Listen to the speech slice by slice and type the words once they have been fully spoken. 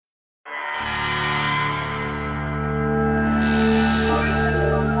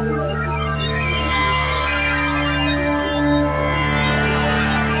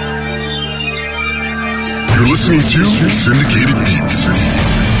listening to Syndicated Beats.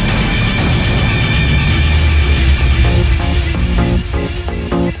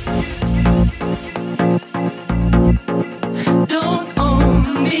 Don't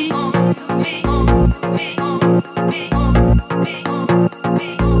own me.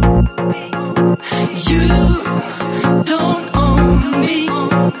 You don't own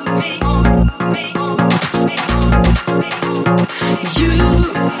me. You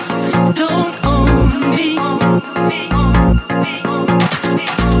don't own me. You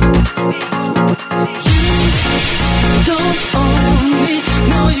don't own me.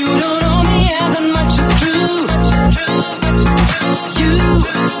 No, you don't own me, and that much is true. You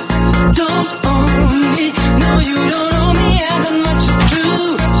don't own me. No, you don't own me, and that much is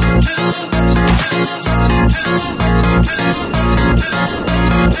true.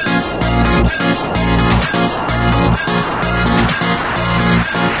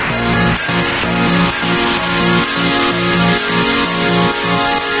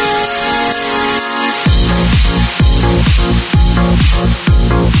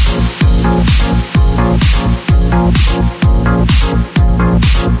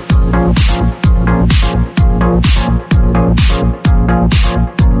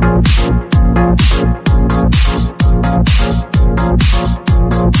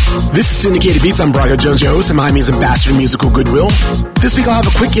 This is Syndicated Beats. I'm Braga Jones, your host, and Miami's ambassador to musical goodwill. This week I'll have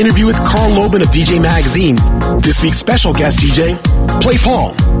a quick interview with Carl Lobin of DJ Magazine. This week's special guest DJ, Play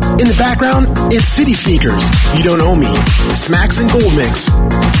Paul. In the background, it's City Sneakers, You Don't Owe Me, Smacks and Gold Mix.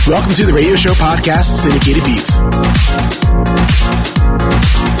 Welcome to the radio show podcast, Syndicated Beats.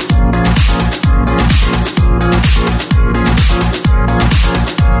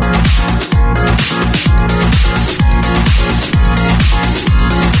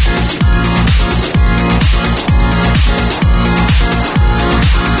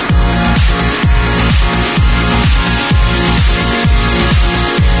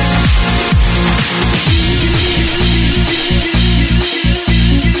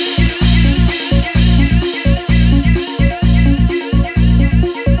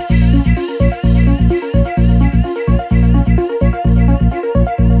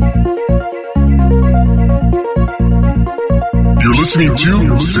 Listening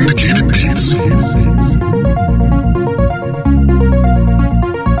to Syndicated Beats.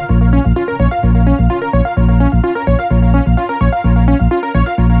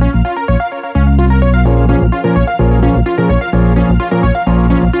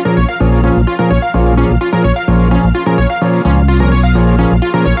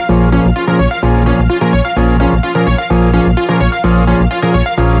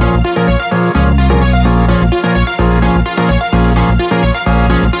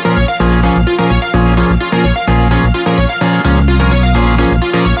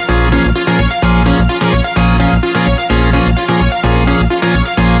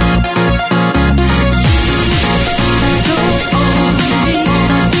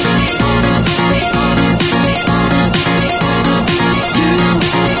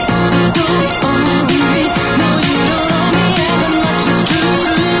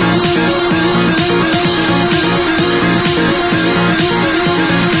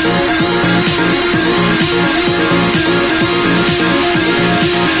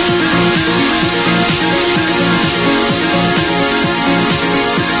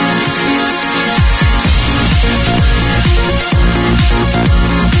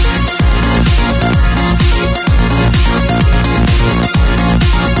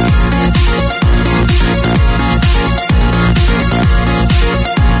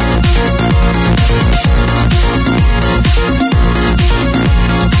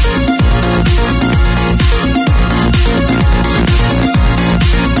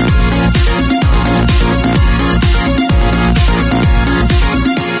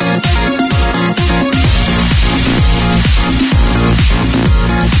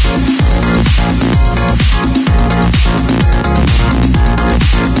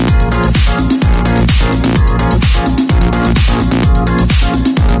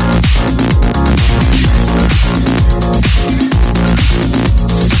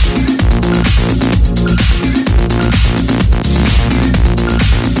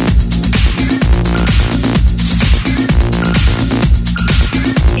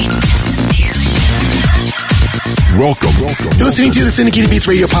 Welcome. You're listening to the Syndicated Beats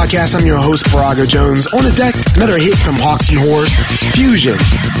radio podcast. I'm your host, Braga Jones. On the deck, another hit from Hawks and Whores, Fusion.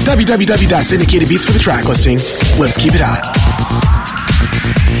 www.syndicatedbeats for the track listing. Let's keep it hot.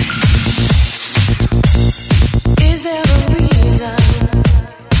 Is there a reason,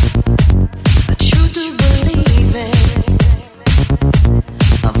 a truth to believe in,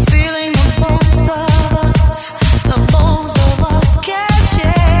 a feeling that both of us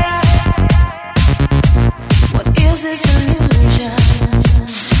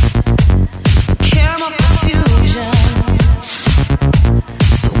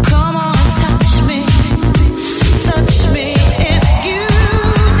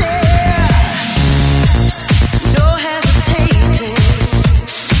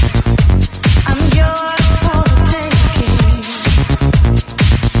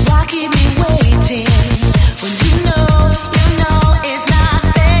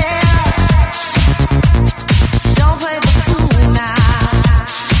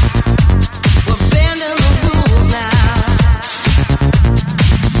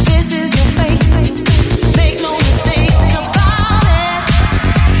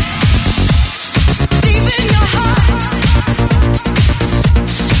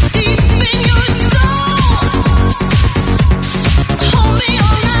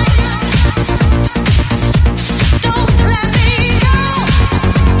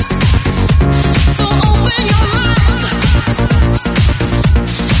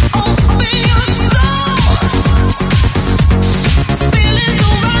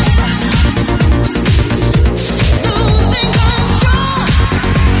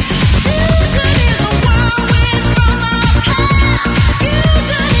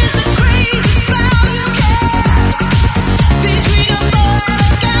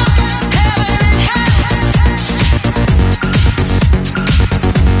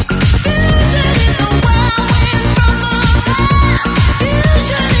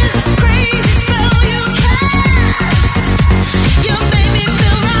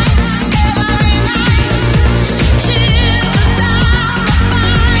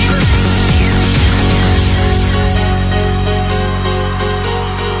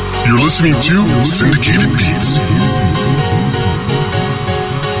You're listening to Syndicated Beats.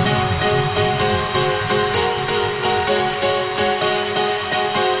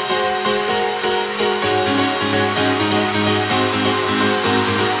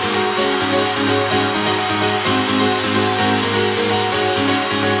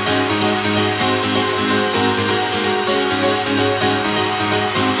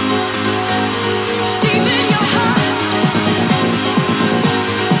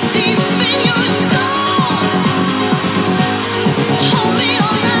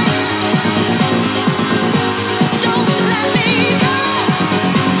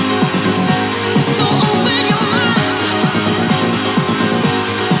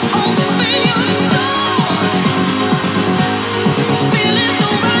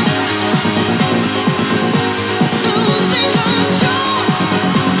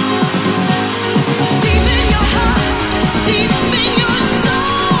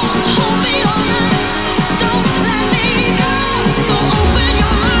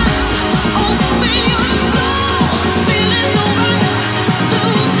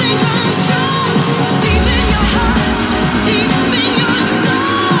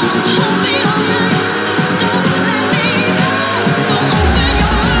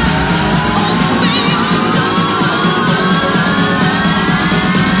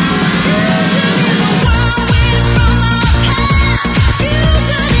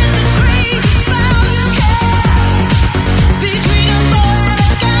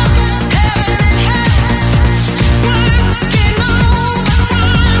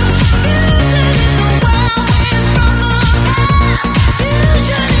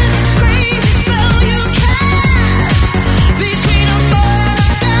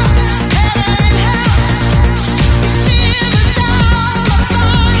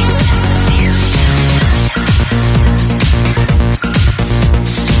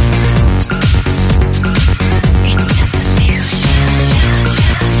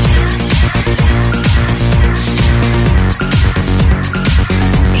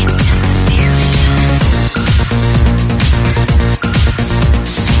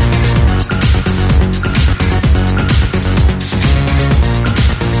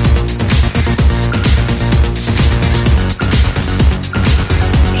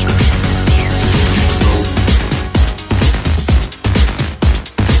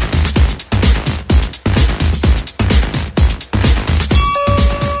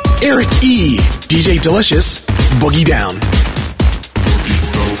 Eric E., DJ Delicious, Boogie Down.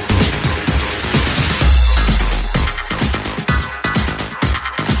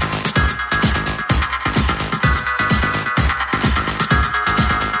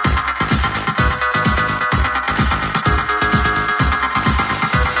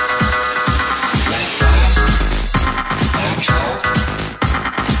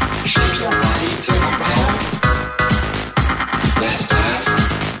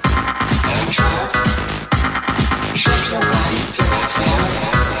 Your body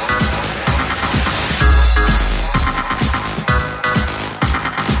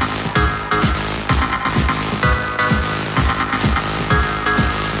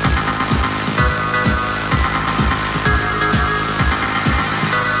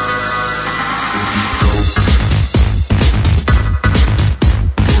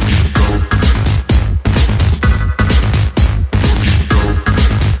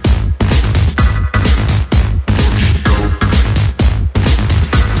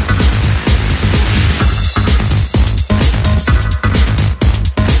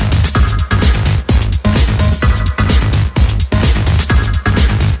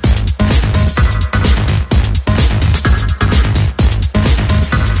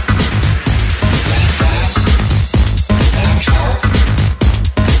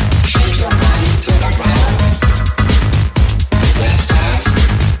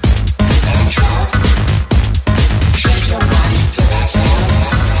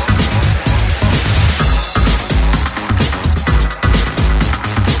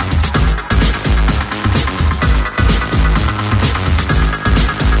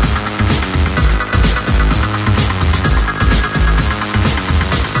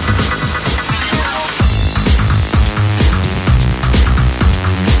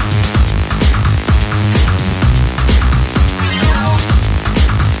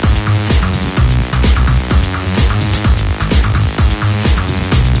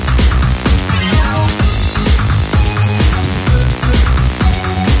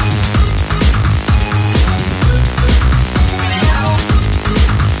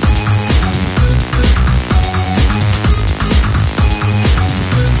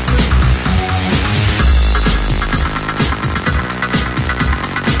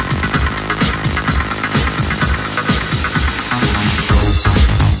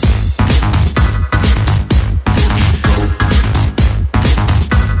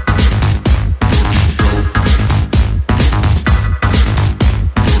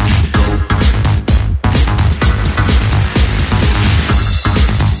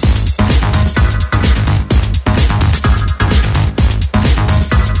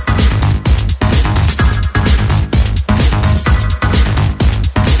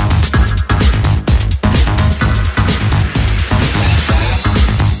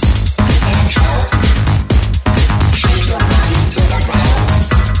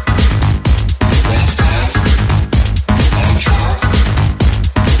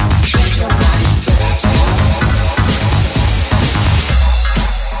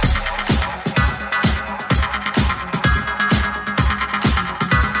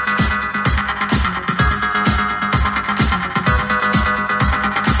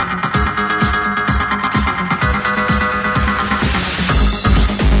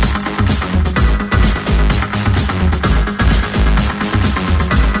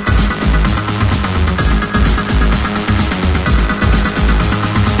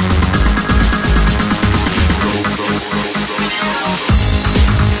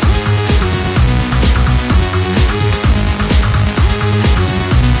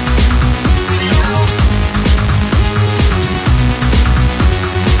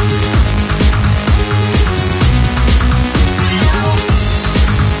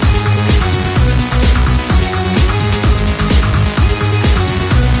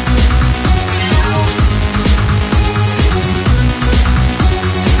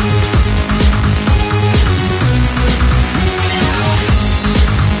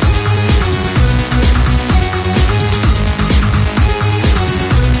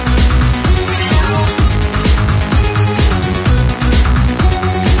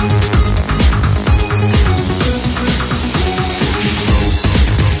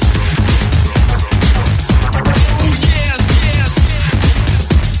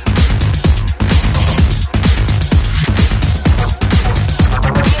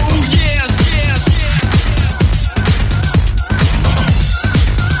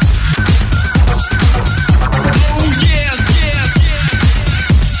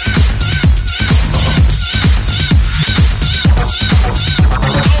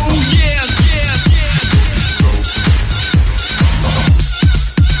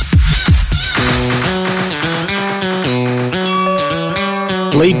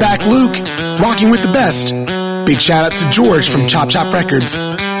Laid Back Luke, rocking with the best. Big shout out to George from Chop Chop Records.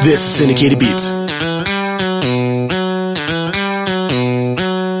 This is Syndicated Beats.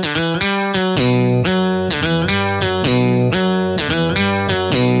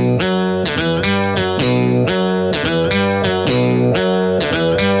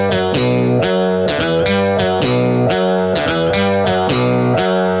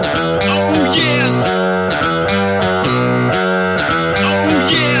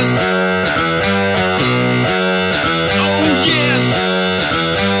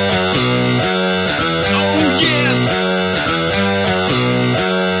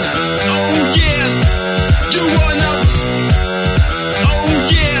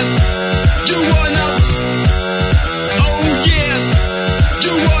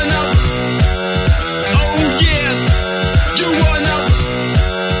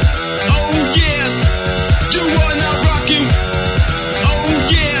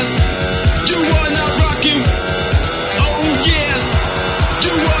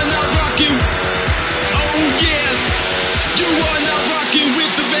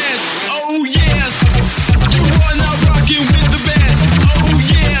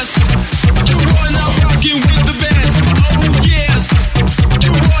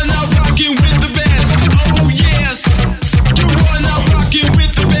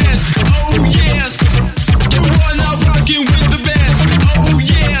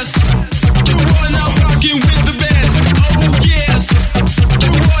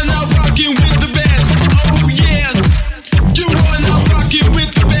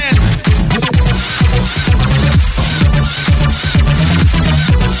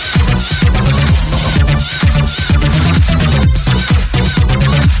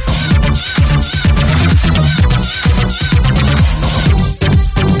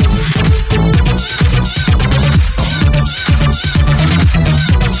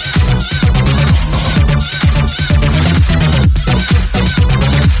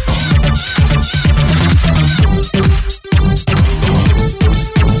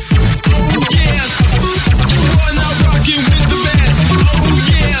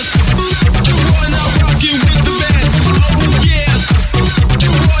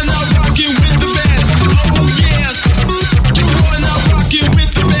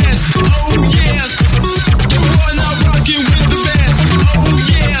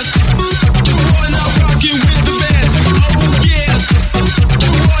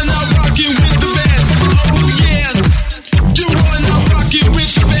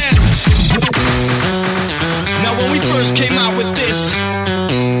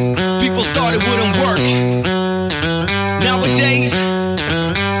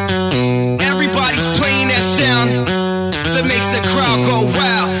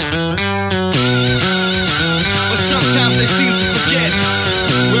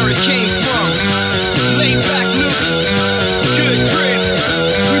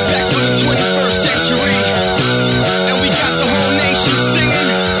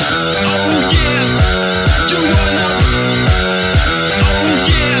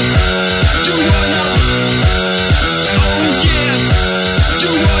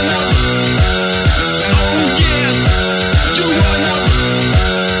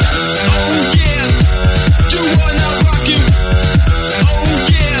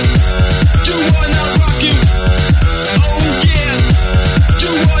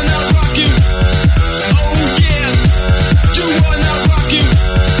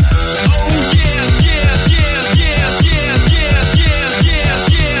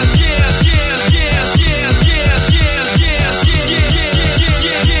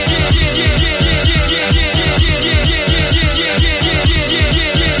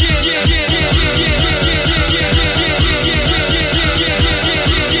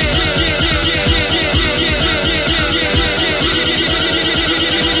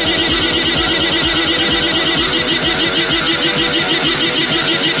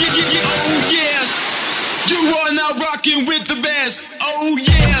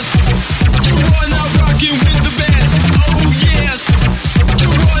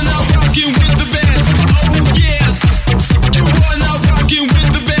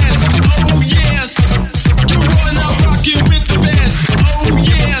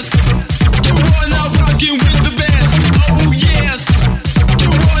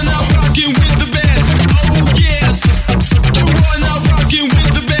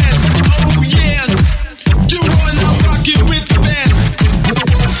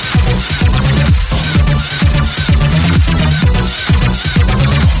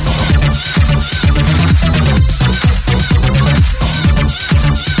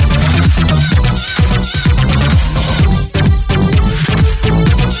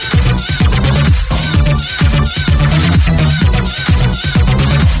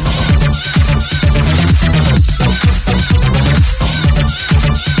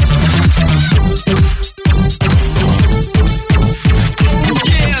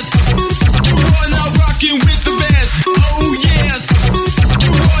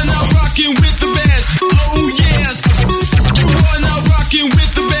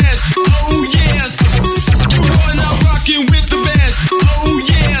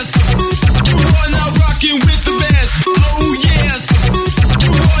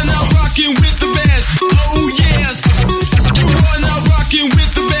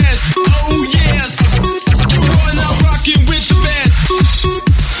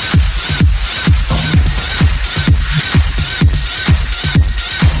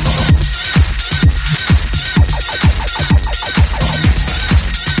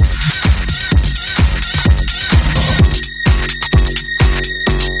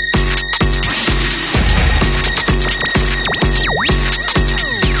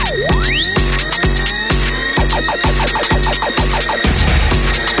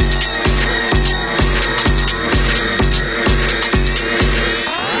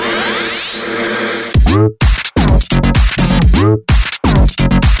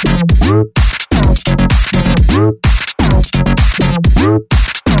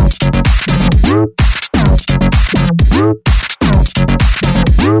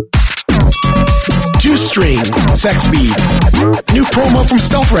 Juice String, Sex Beat. New promo from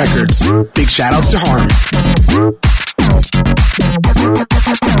Stealth Records. Big shoutouts to Harm.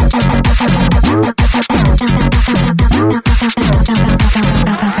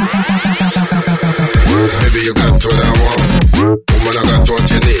 Maybe you got what I want. Woman, I got what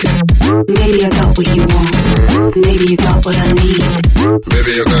you need. Maybe I got what you want. Maybe you got what I need.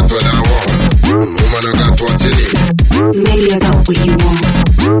 Maybe you got what I want. Woman, I got what you need. Maybe I got what you want.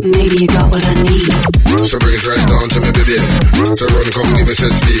 Maybe you got what I need. So bring it right down to me, baby. So run, come give me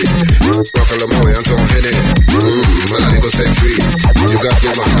set speed. Rock all my way and some henny. My life was sex sweet. You got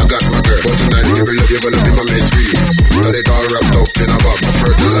your man, I got my girl. But tonight, give me love, you're gonna be my main squeeze. Got it all wrapped up in a bag. I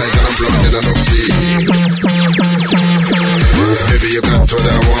fertilize and I'm planting enough seed. Maybe you got what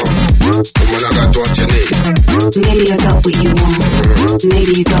I want. Woman, I got what you need. Maybe I got what you want.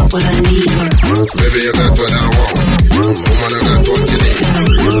 Maybe you got what I need. Maybe you got what I want. Woman, I got what you need.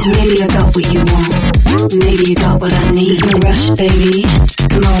 Maybe I got what you want. Maybe you got what I need. There's no rush, baby.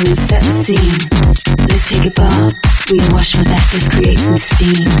 Come on and set the scene. Let's take a bath. We'll wash my back, let's create some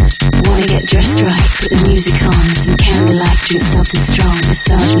steam. Wanna get dressed right, put the music on. Some candlelight, drink something strong.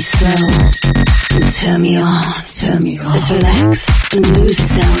 Massage me slow and turn me on. Let's relax and lose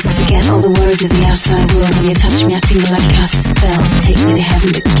ourselves. Forget all the worries of the outside world. When you touch me, I tingle like I cast a spell. Take me to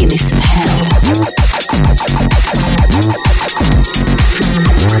heaven, but give me some hell.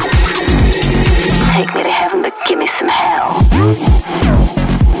 Take me to heaven, but give me some hell.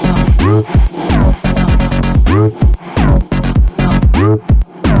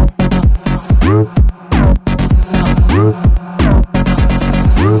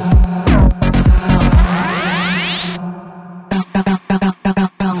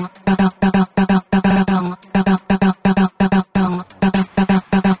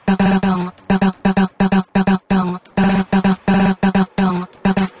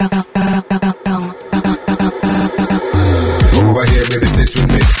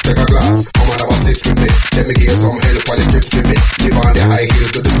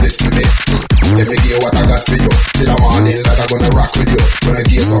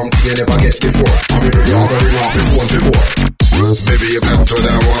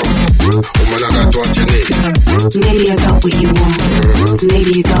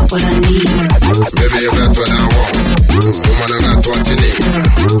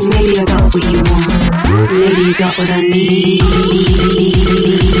 What I need.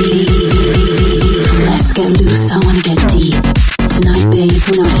 Let's get loose, I wanna get deep. Tonight, babe,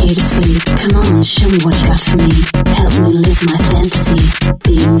 we're not here to sleep. Come on, show me what you got for me. Help me live my fantasy.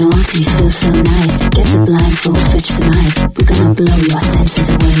 Being naughty feels so nice. Get the blindfold, fetch some ice. We're gonna blow your senses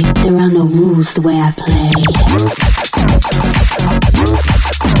away. There are no rules the way I play.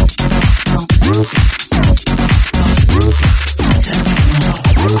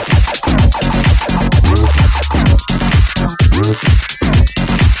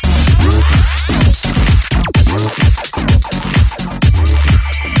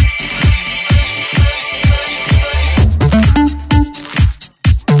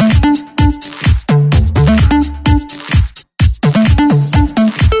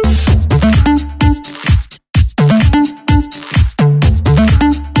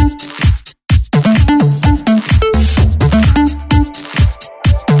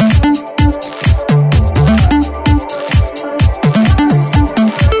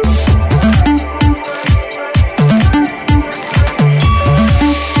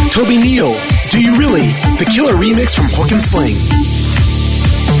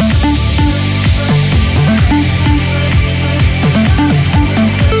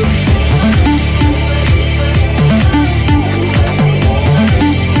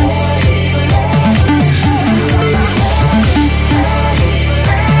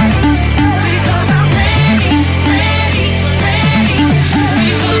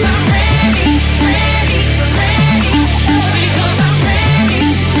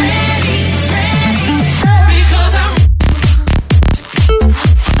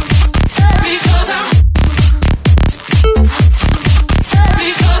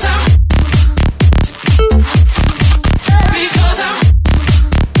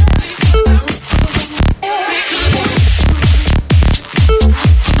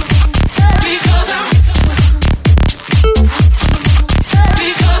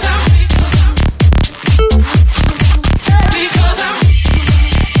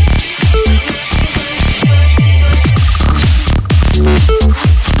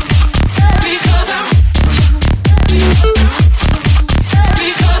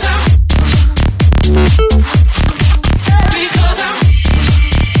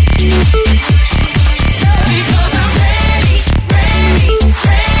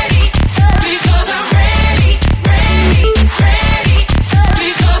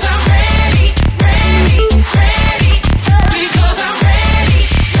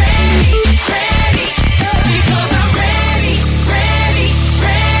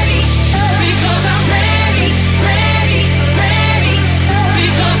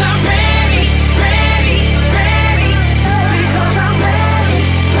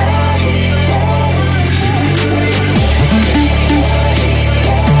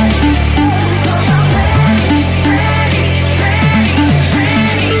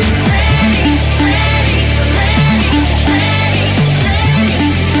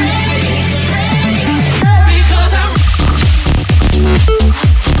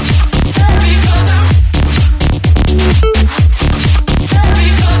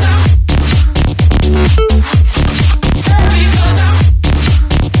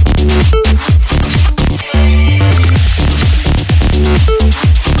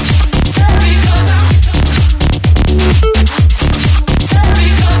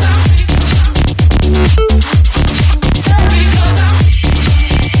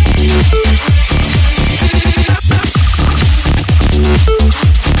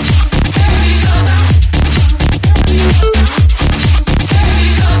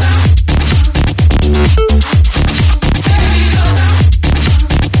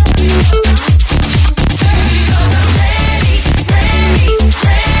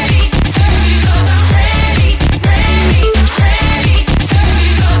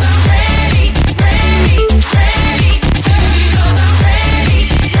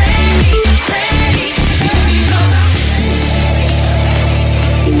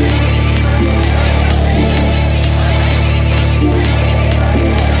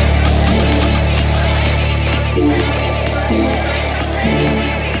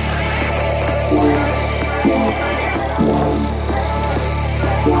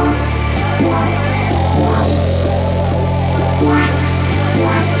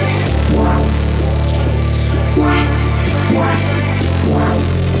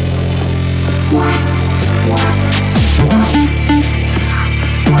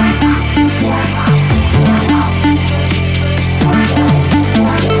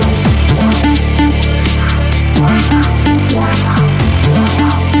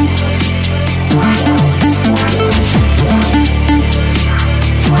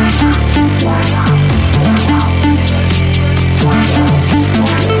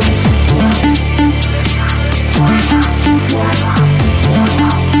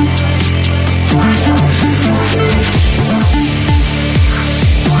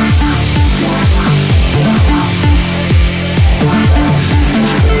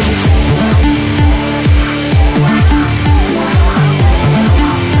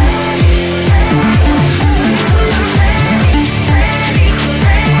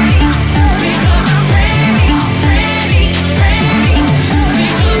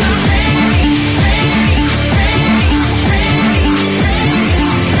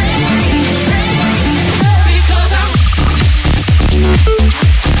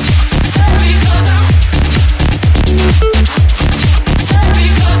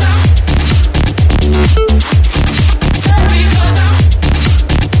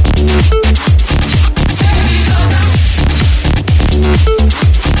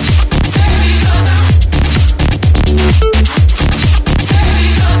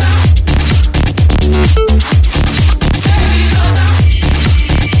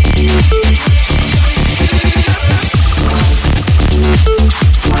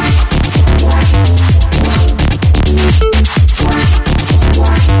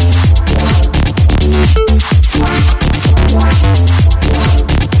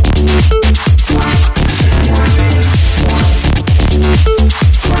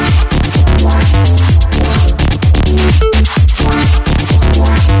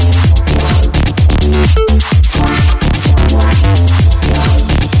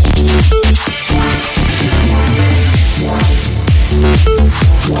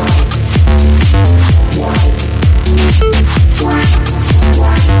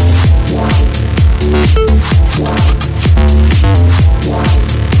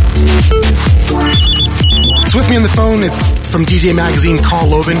 me on the phone, it's from DJ Magazine, Carl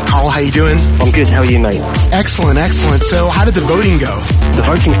Lobin. Carl, how you doing? I'm good. How are you, mate? Excellent, excellent. So how did the voting go? The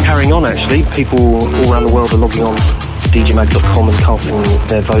voting's carrying on, actually. People all around the world are logging on to djmag.com and casting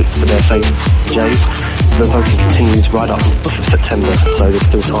their votes for their favourite DJs. The voting continues right up to September, so there's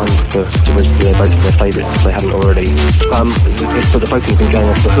still time to register their votes for their favourites if they haven't already. But the voting's been going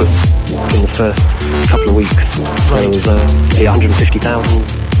off the hook in the first couple of weeks. Right. There was 150,000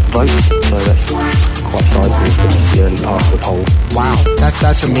 votes, so that's quite sizable for the early part of the poll. Wow,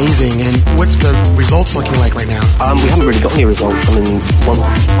 that's amazing. And what's the results looking like right now? We haven't really got any results. I mean, one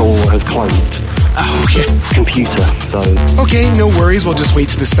poll has closed. Oh, okay. Computer, so... Okay, no worries. We'll just wait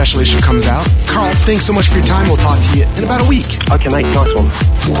till the special issue comes out. Carl, thanks so much for your time. We'll talk to you in about a week. Okay, mate. Nice one.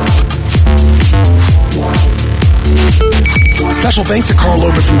 Special thanks to Carl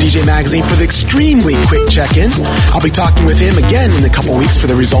Lobin from DJ Magazine for the extremely quick check-in. I'll be talking with him again in a couple weeks for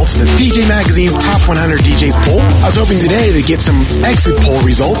the results of the DJ Magazine's Top 100 DJs poll. I was hoping today to get some exit poll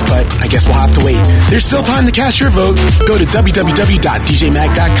results, but I guess we'll have to wait. There's still time to cast your vote. Go to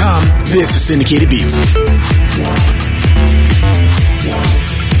www.djmag.com. This is Syndicated Beats.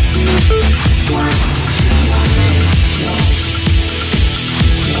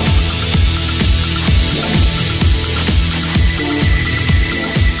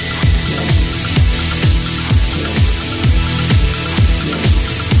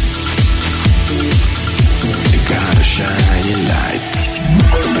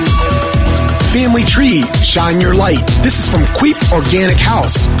 Family Tree, Shine Your Light. This is from Queep Organic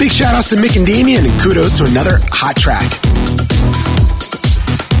House. Big shout outs to Mick and Damien and kudos to another hot track.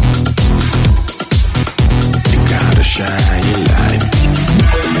 You gotta shine your light.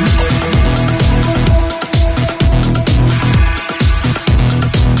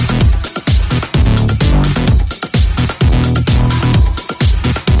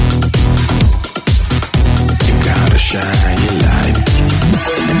 You gotta shine your light.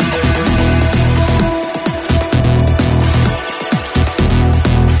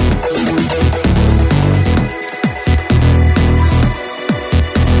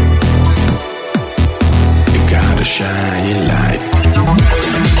 Shine your light.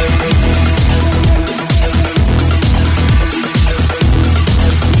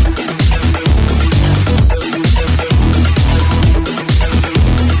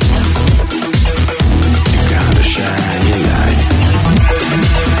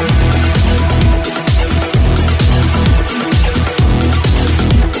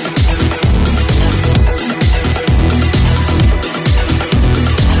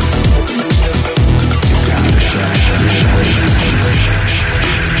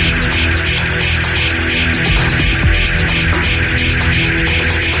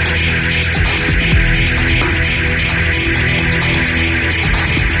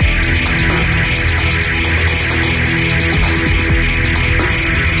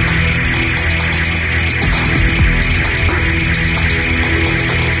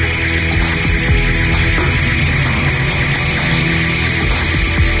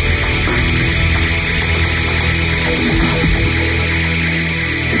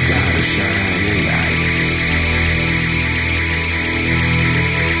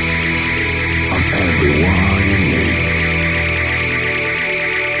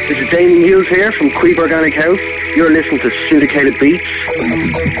 Damien Hughes here from Queeb Organic House. You're listening to Syndicated Beats.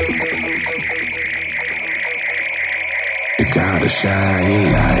 You gotta shine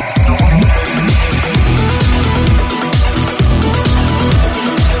your light.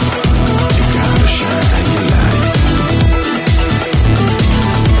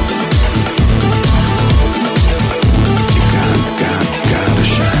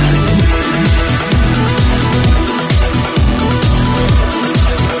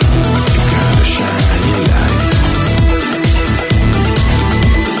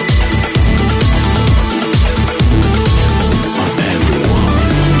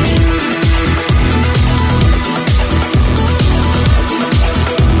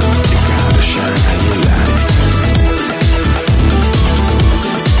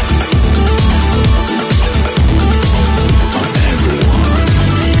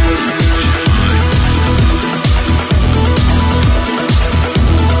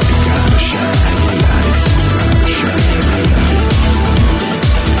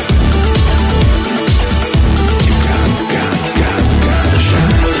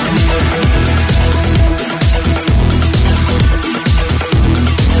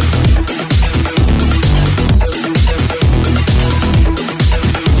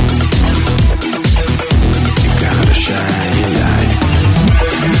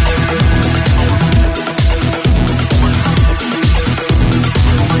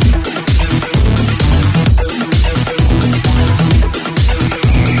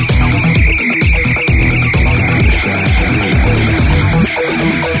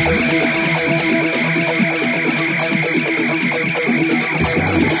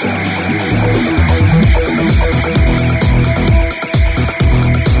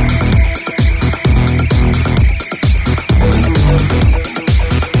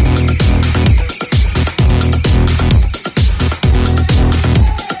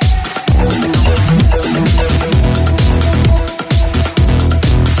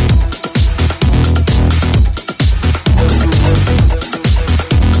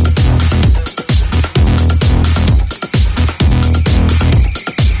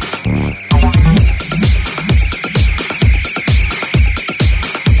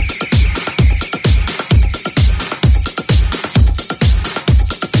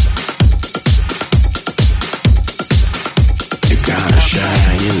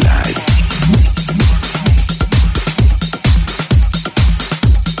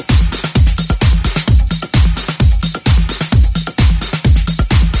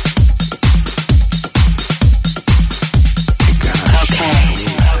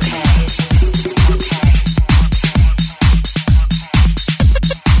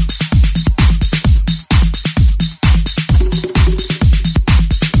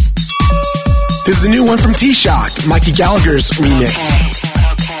 This is the new one from T-Shock, Mikey Gallagher's remix.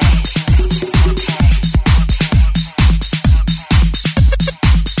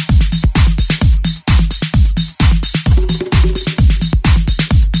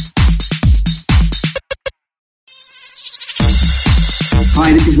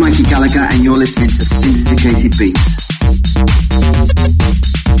 Hi, this is Mikey Gallagher and you're listening to Syndicated Beats.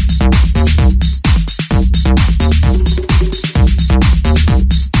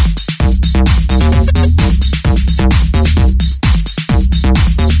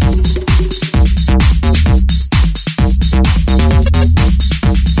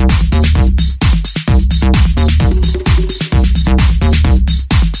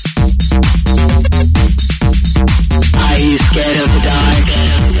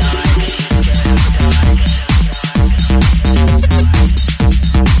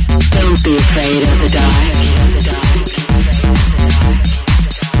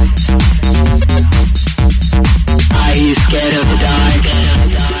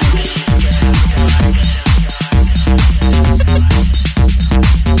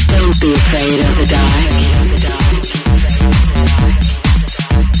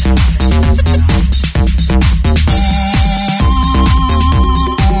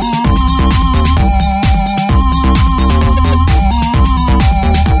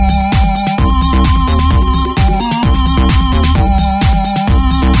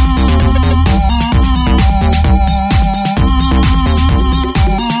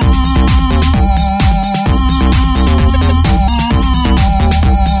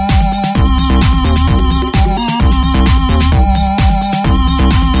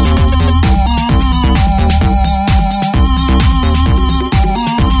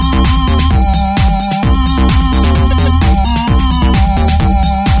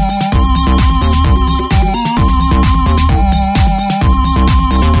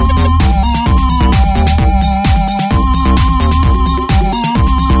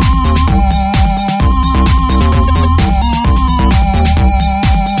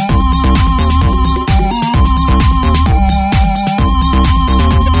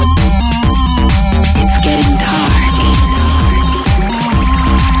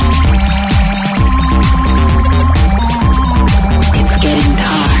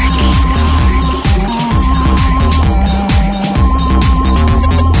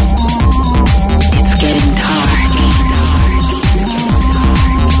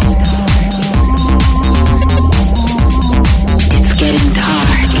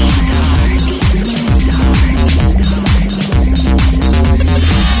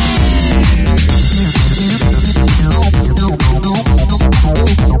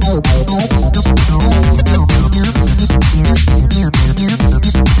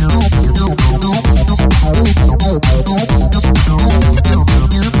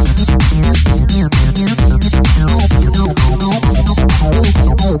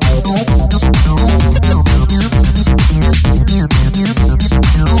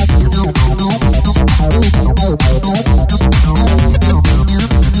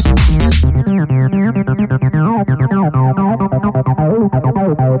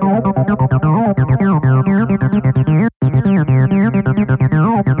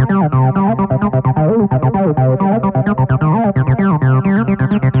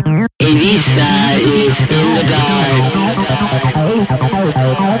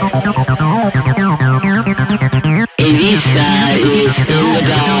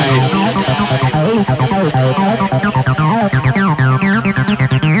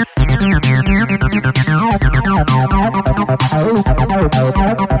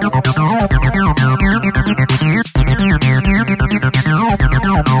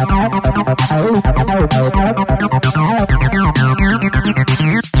 Oh,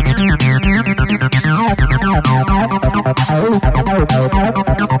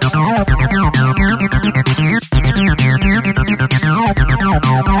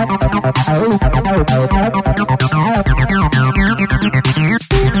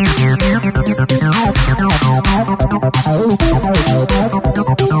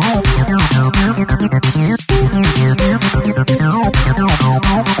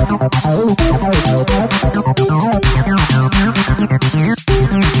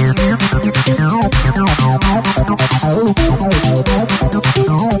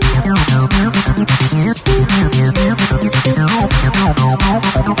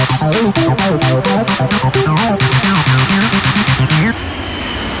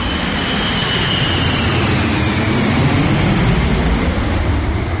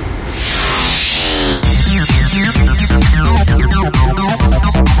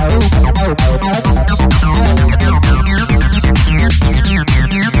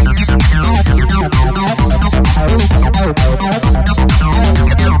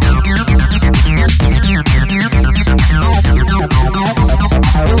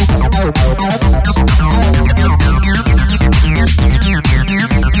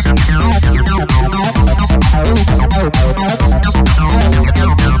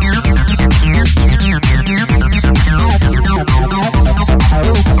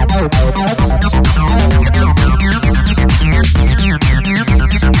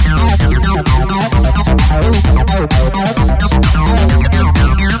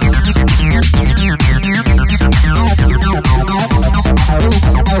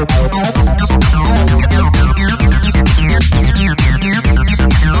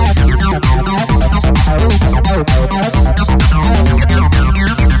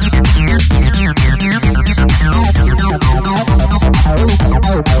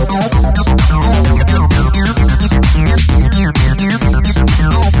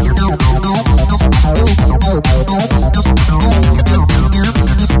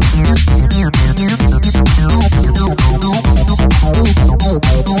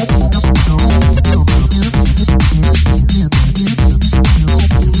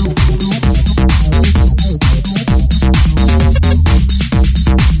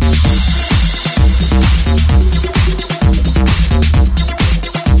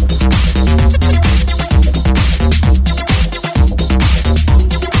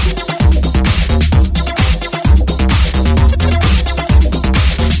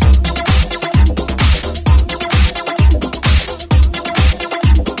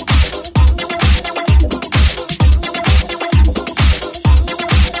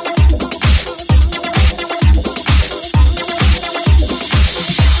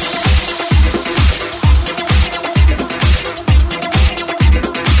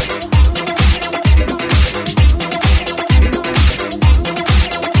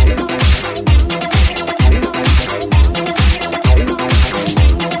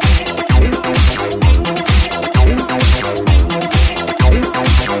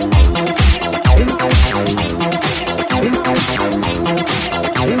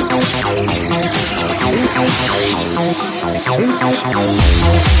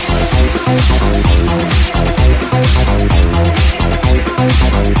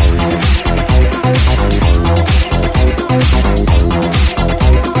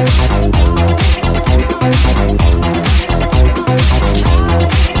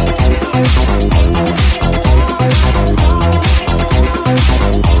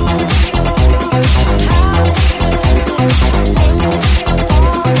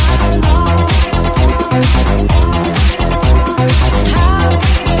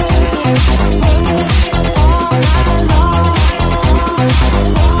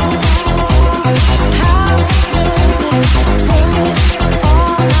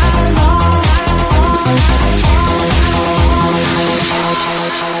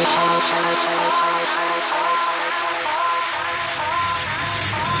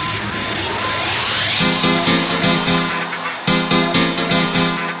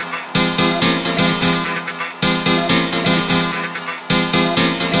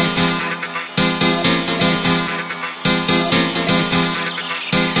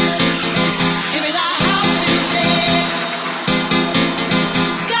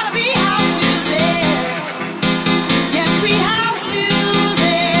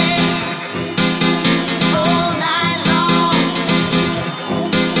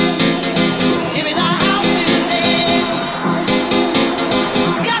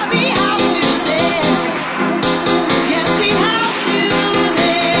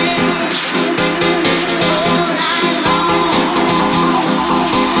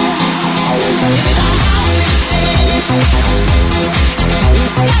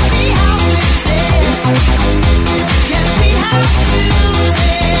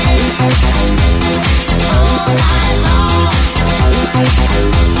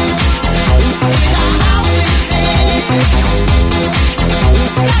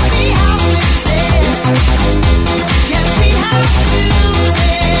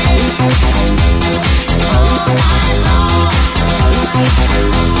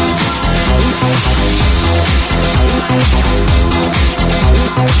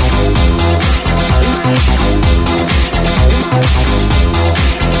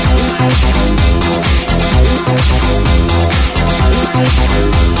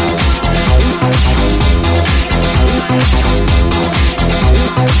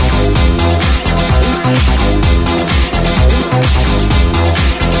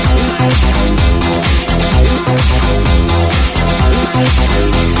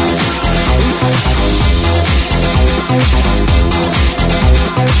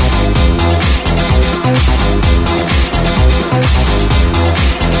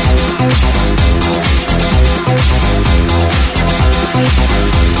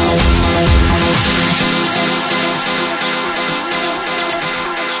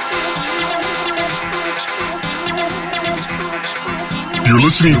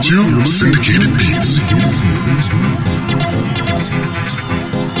 listening to Syndicated Beats.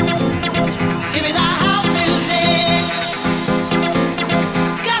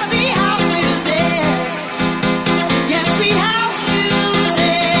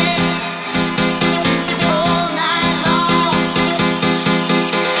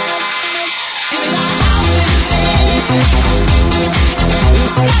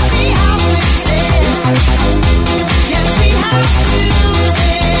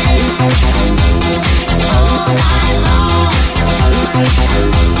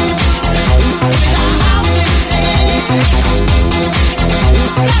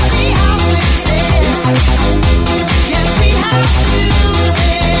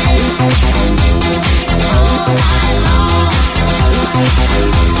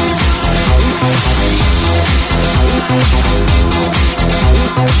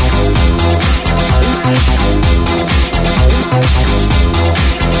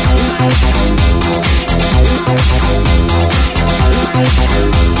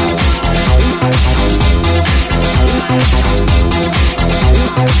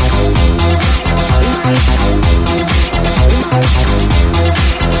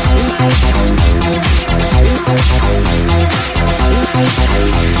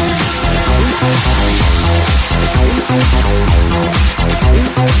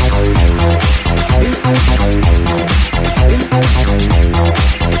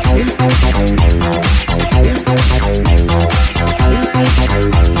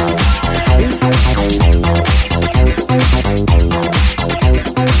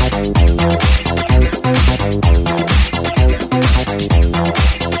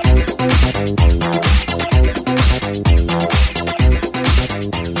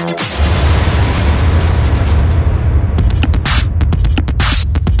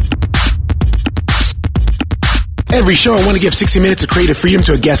 Every show, I want to give 60 minutes of creative freedom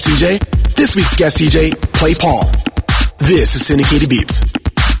to a guest DJ. This week's guest DJ, Play Paul. This is Syndicated Beats.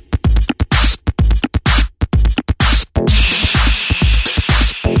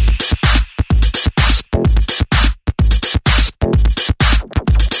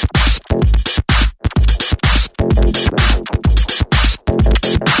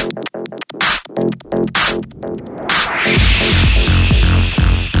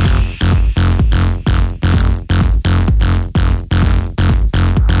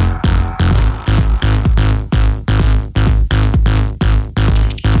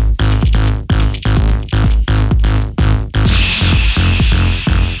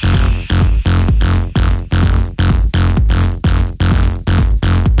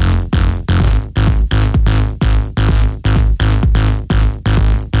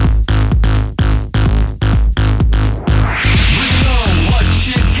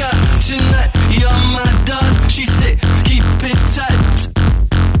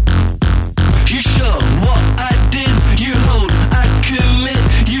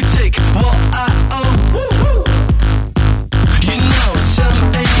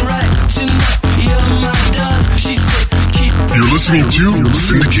 Listening to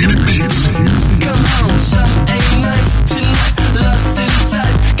Syndicated Beats. Come on, some ain't nice tonight. Lost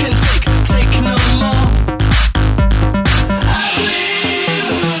inside, can take no more. I believe,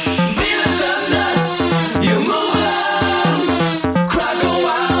 be the thunder, you move on, cry go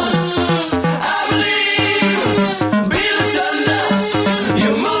wild. I believe, be the thunder,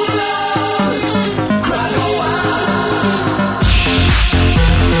 you move on, cry go wild.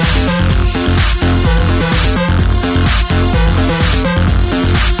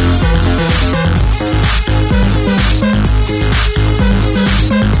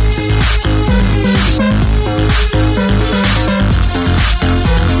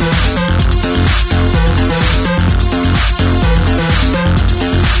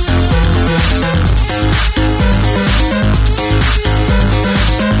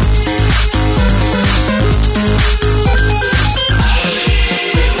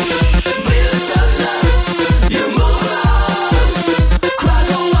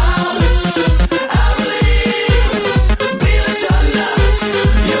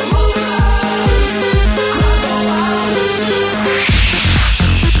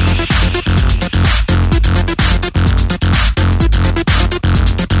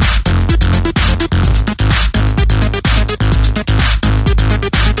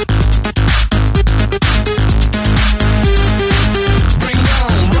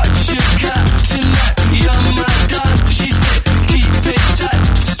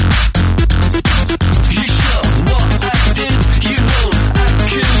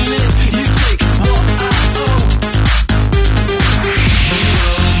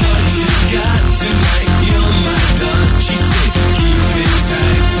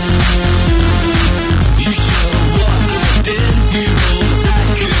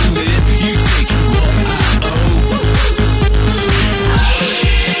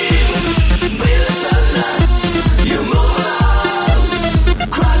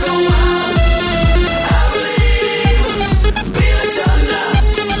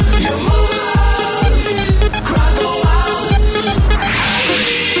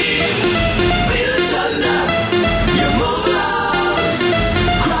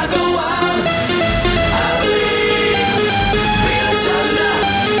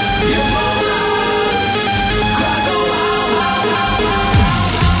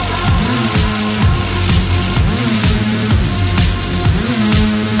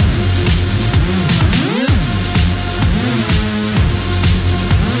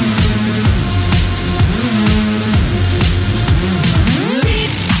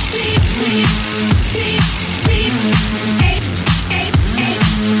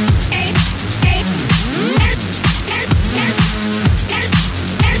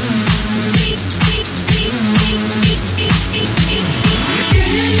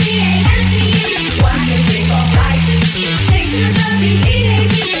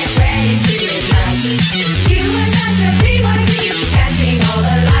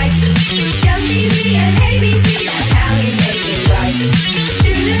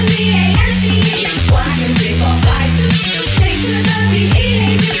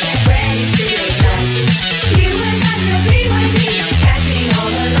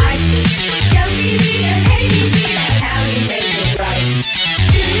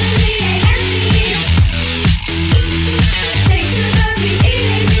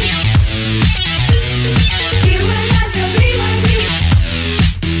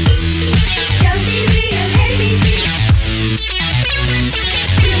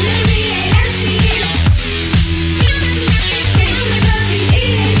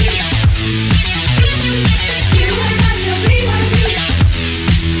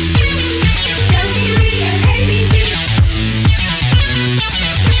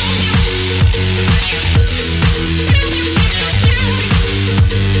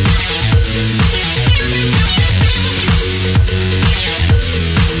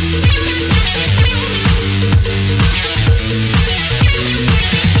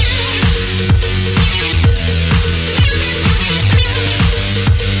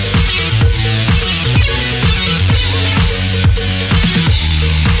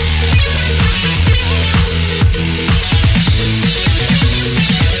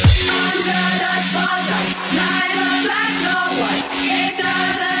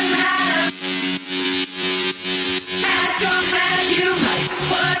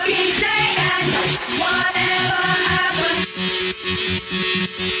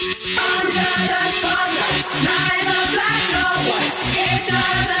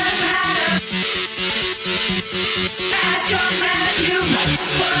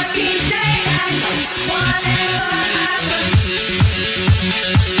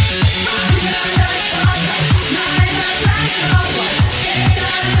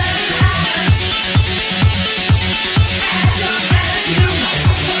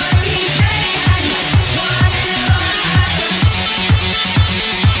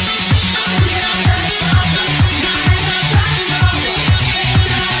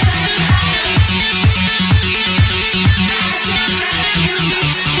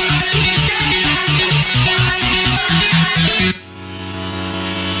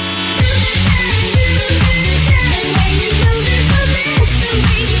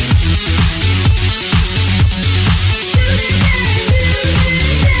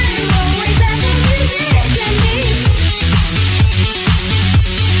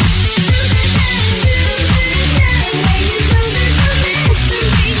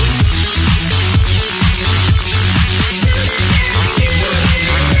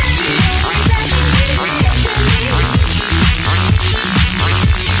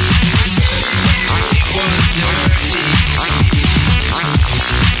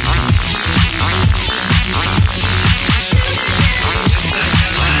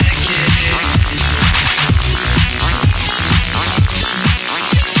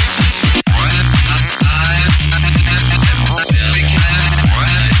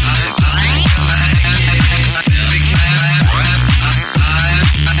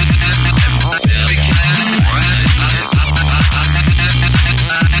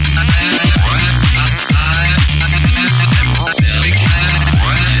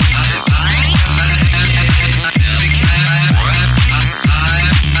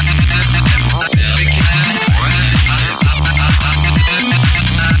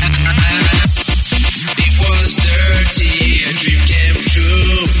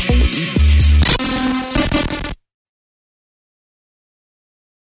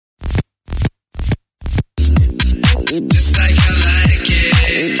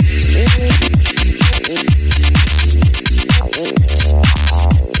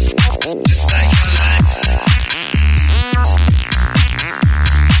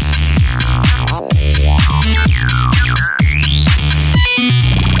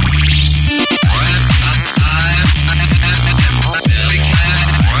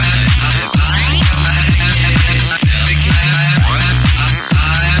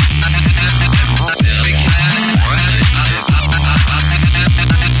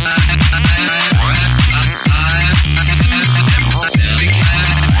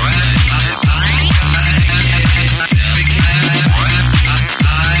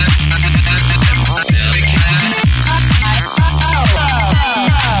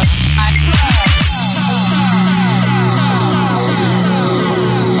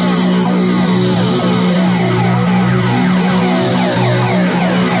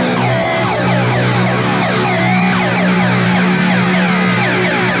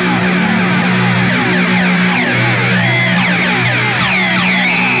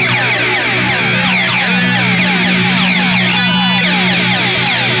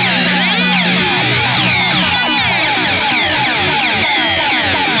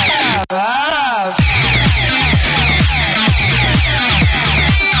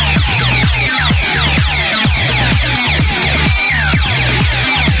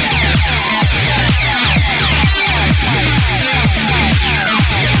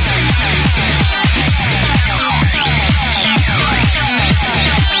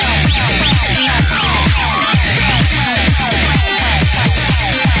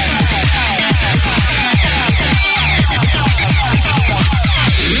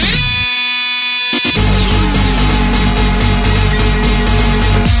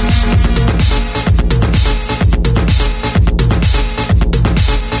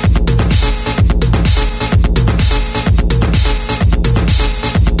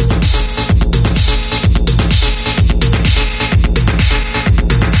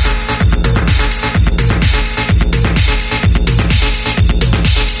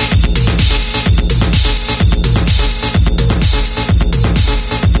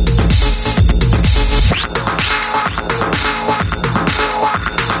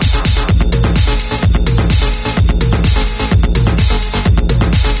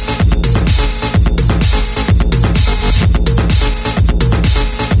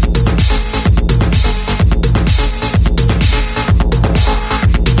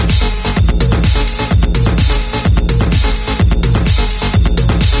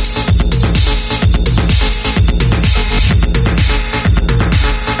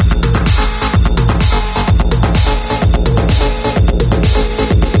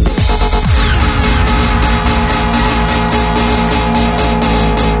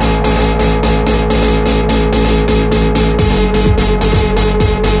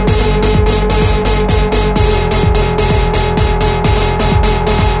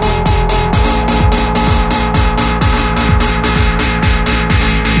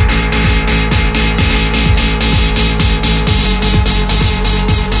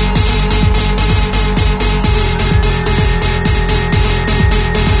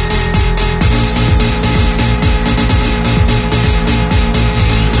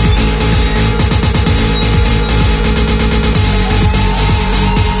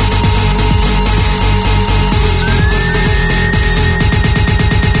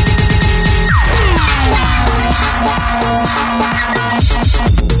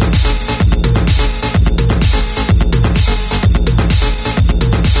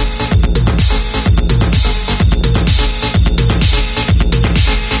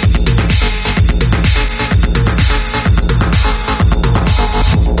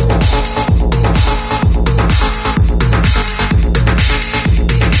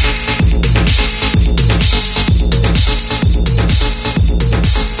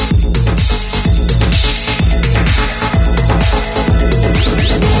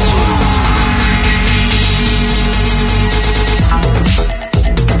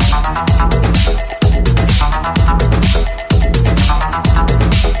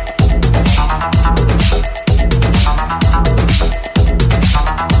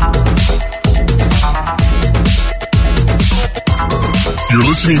 You're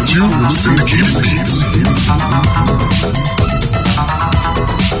listening to Syndicated Beats. We'll be right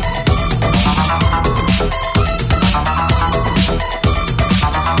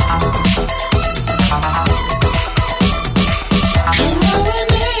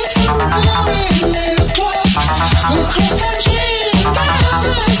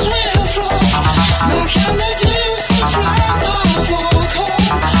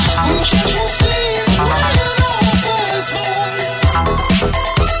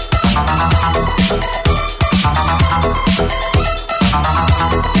back.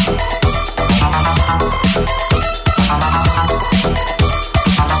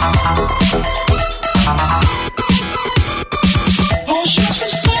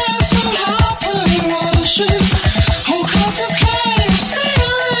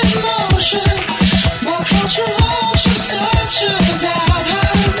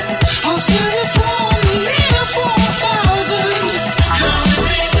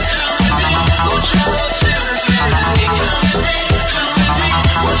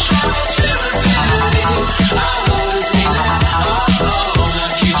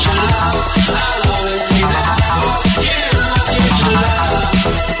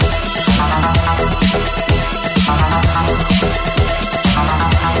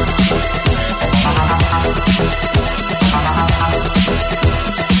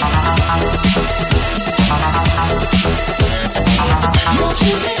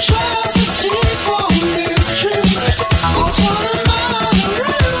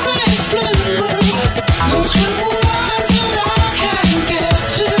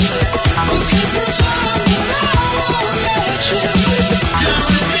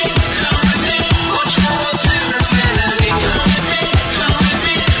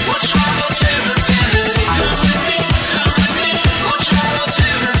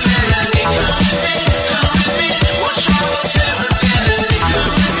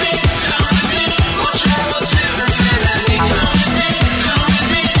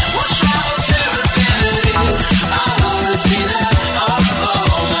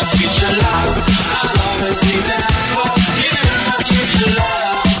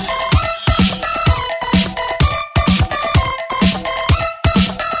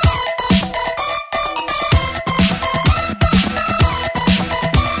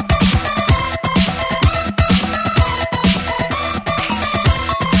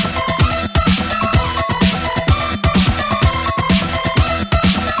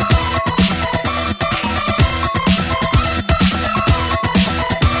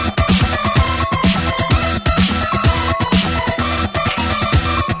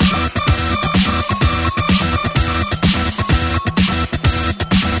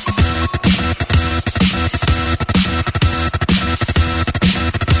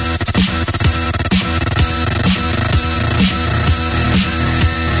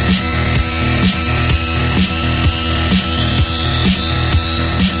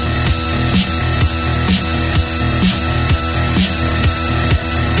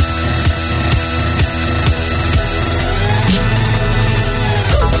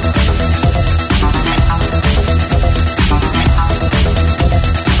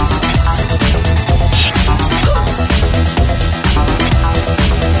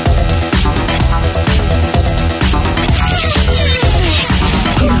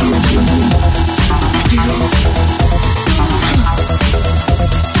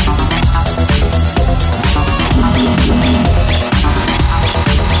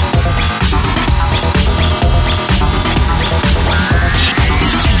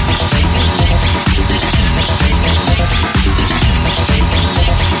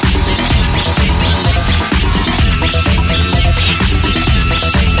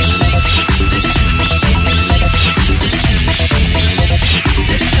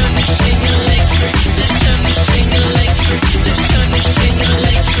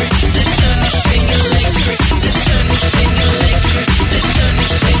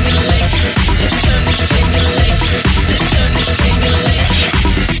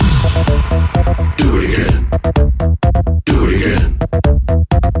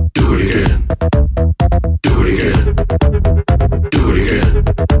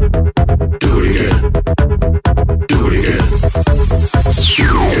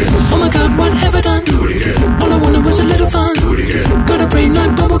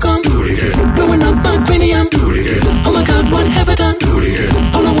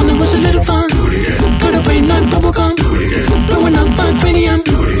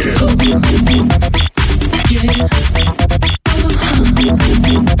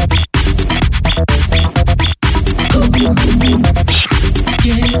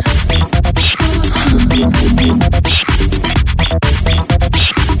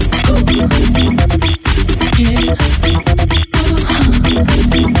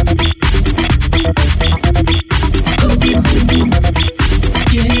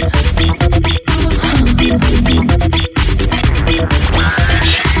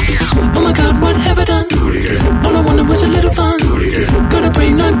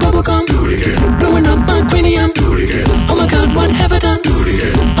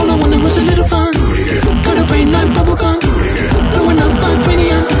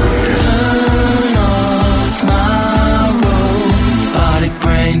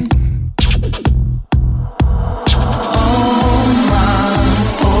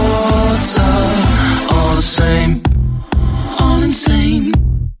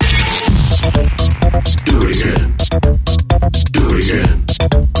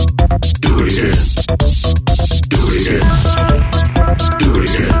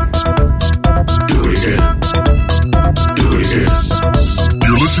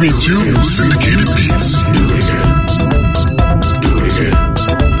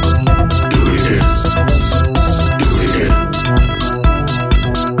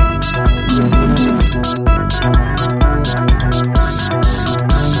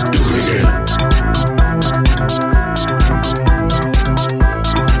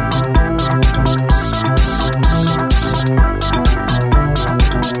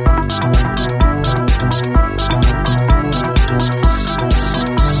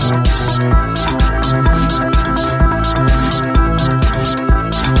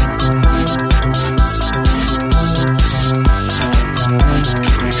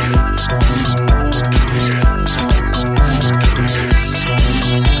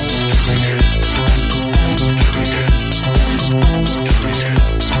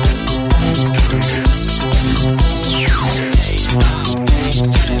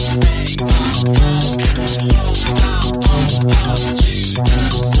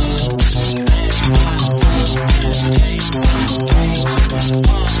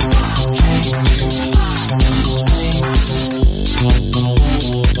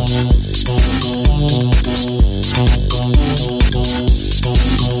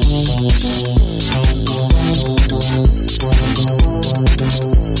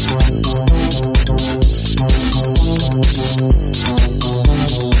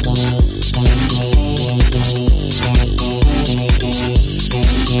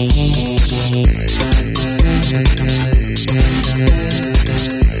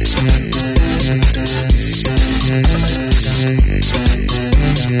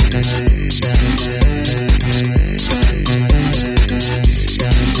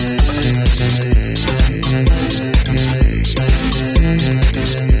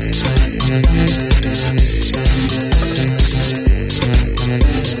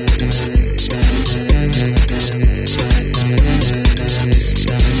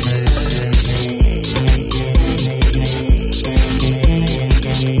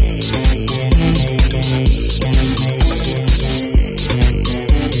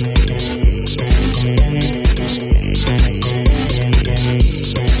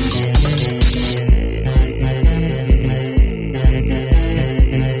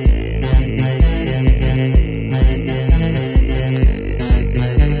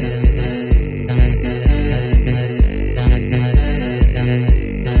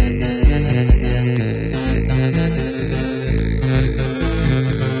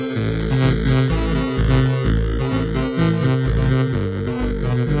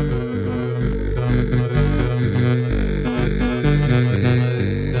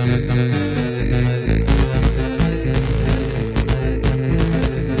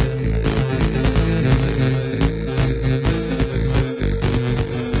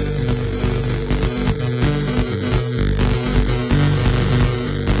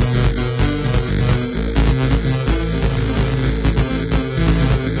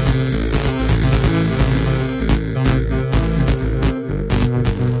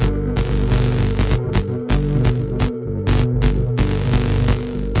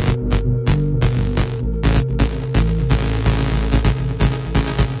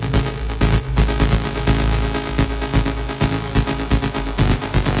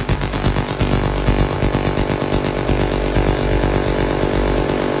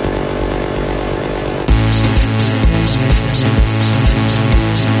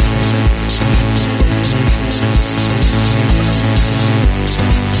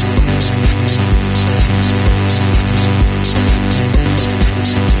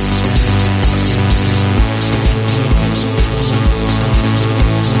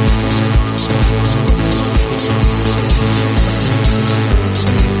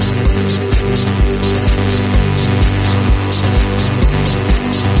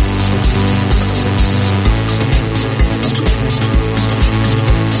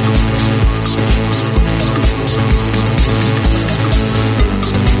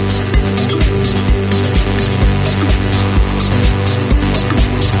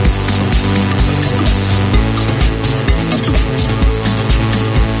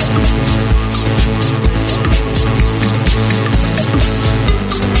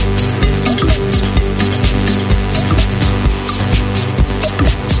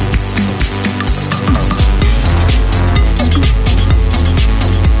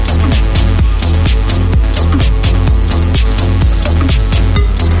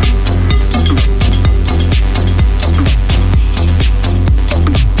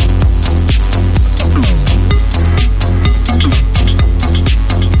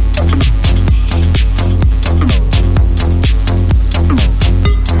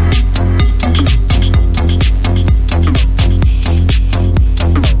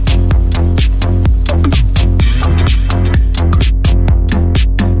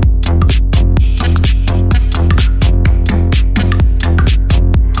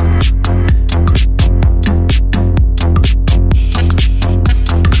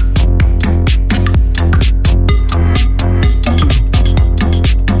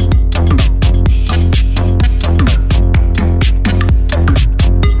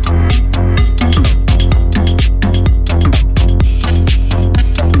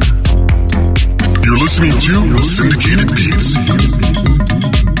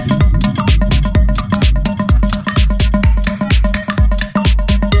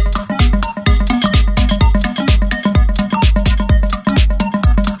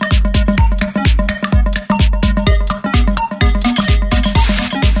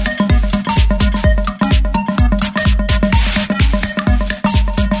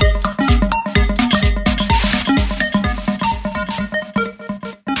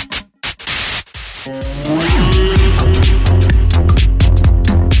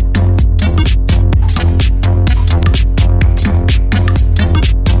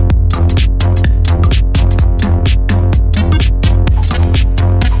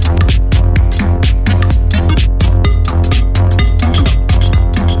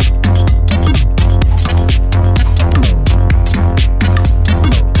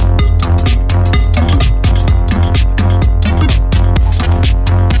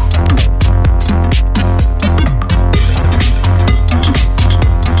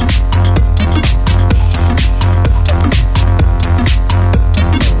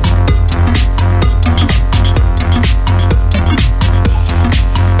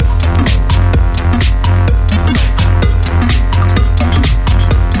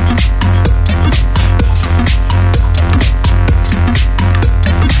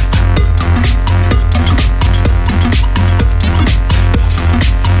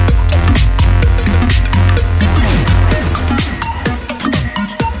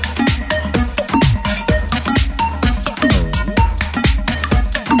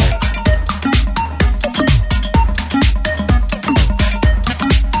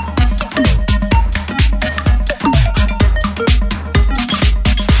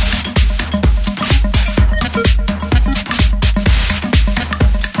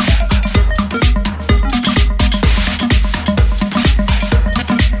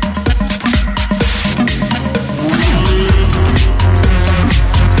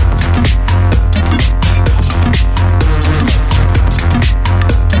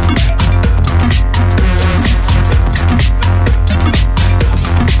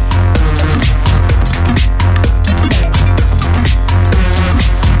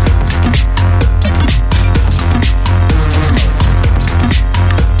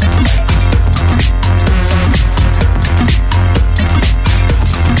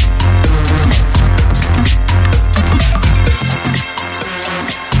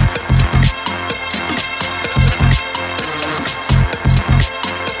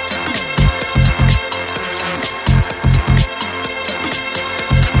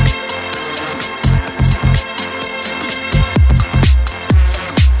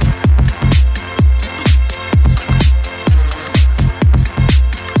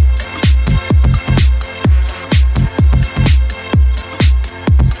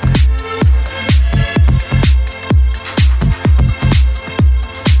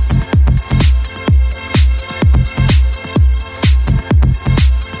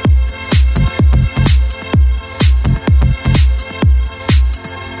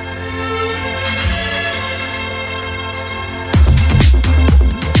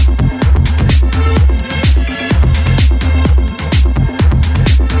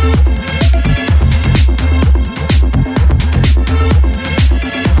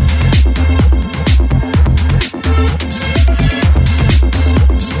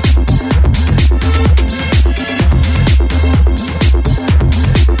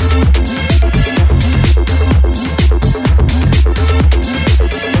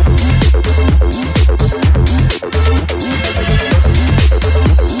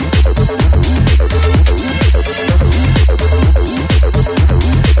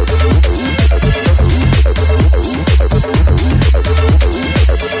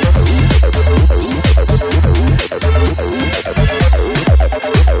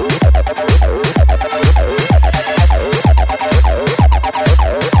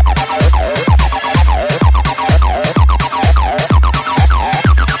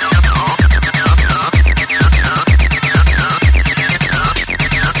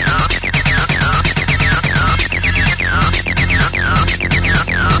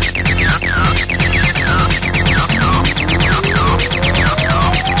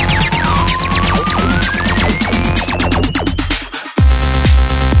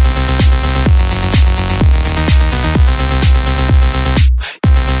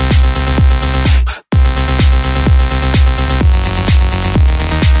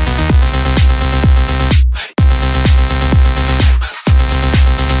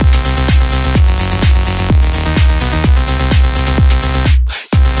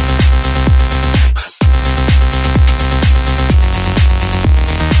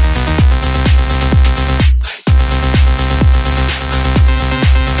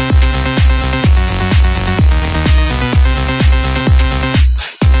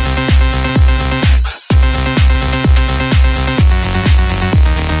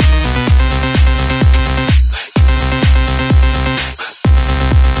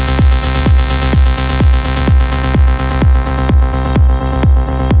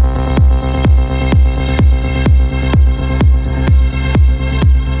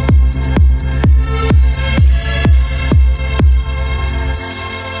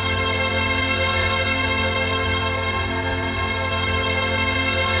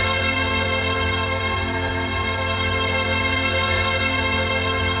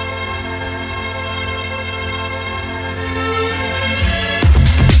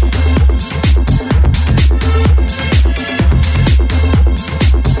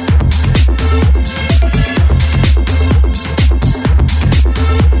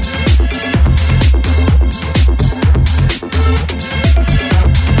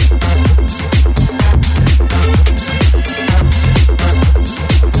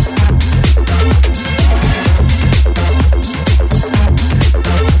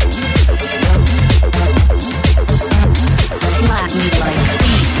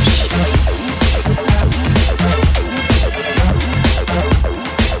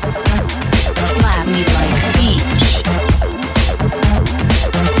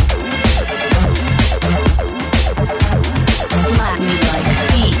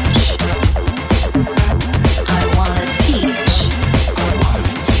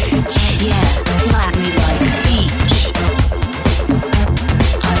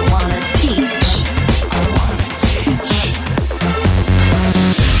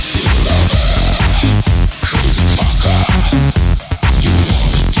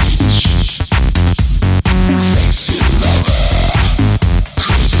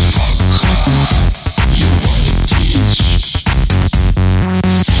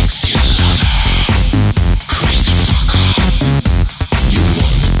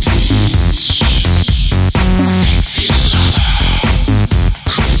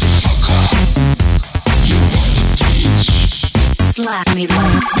 slap me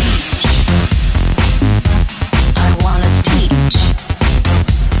like a beach. I wanna teach.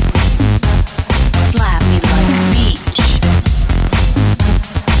 Slap me like a beach.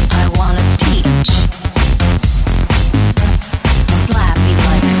 I wanna teach. Slap me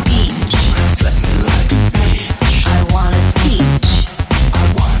like a beach. Slap me like a beach. I wanna teach. I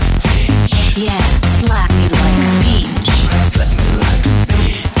wanna teach. Yeah, slap me like a beach. Slap me like a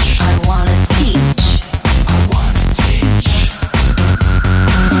beach. I wanna teach. I wanna teach.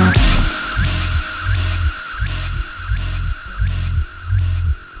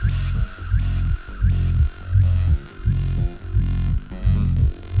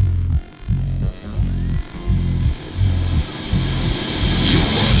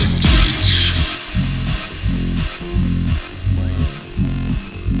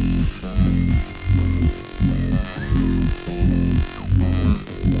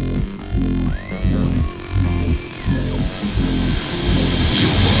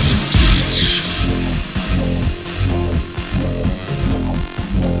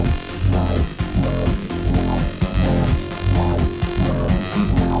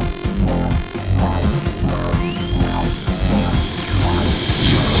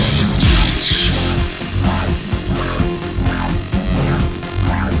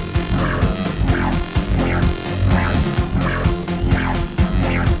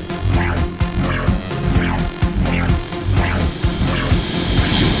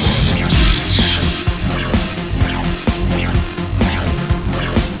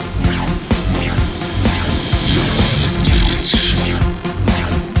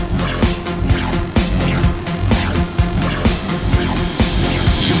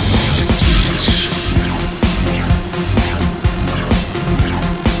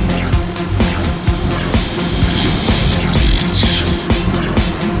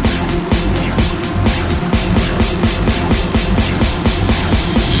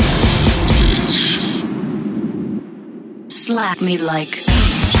 Slap me like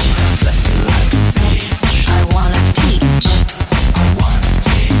Slap me like a beach. I wanna teach. I wanna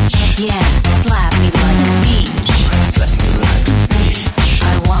teach. Yeah, slap me like a beach. Slap me like a beach.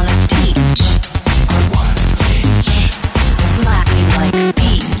 I wanna teach. I wanna teach. Slap me like a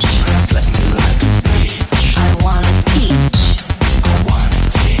beach. Slap me like a beach. I wanna teach. I wanna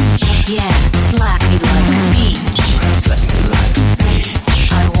teach. Yeah, slap me like a beach. Slap me like a beach.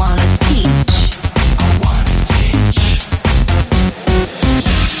 I wanna teach. I wanna teach.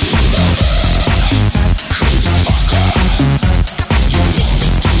 Crazy fucker.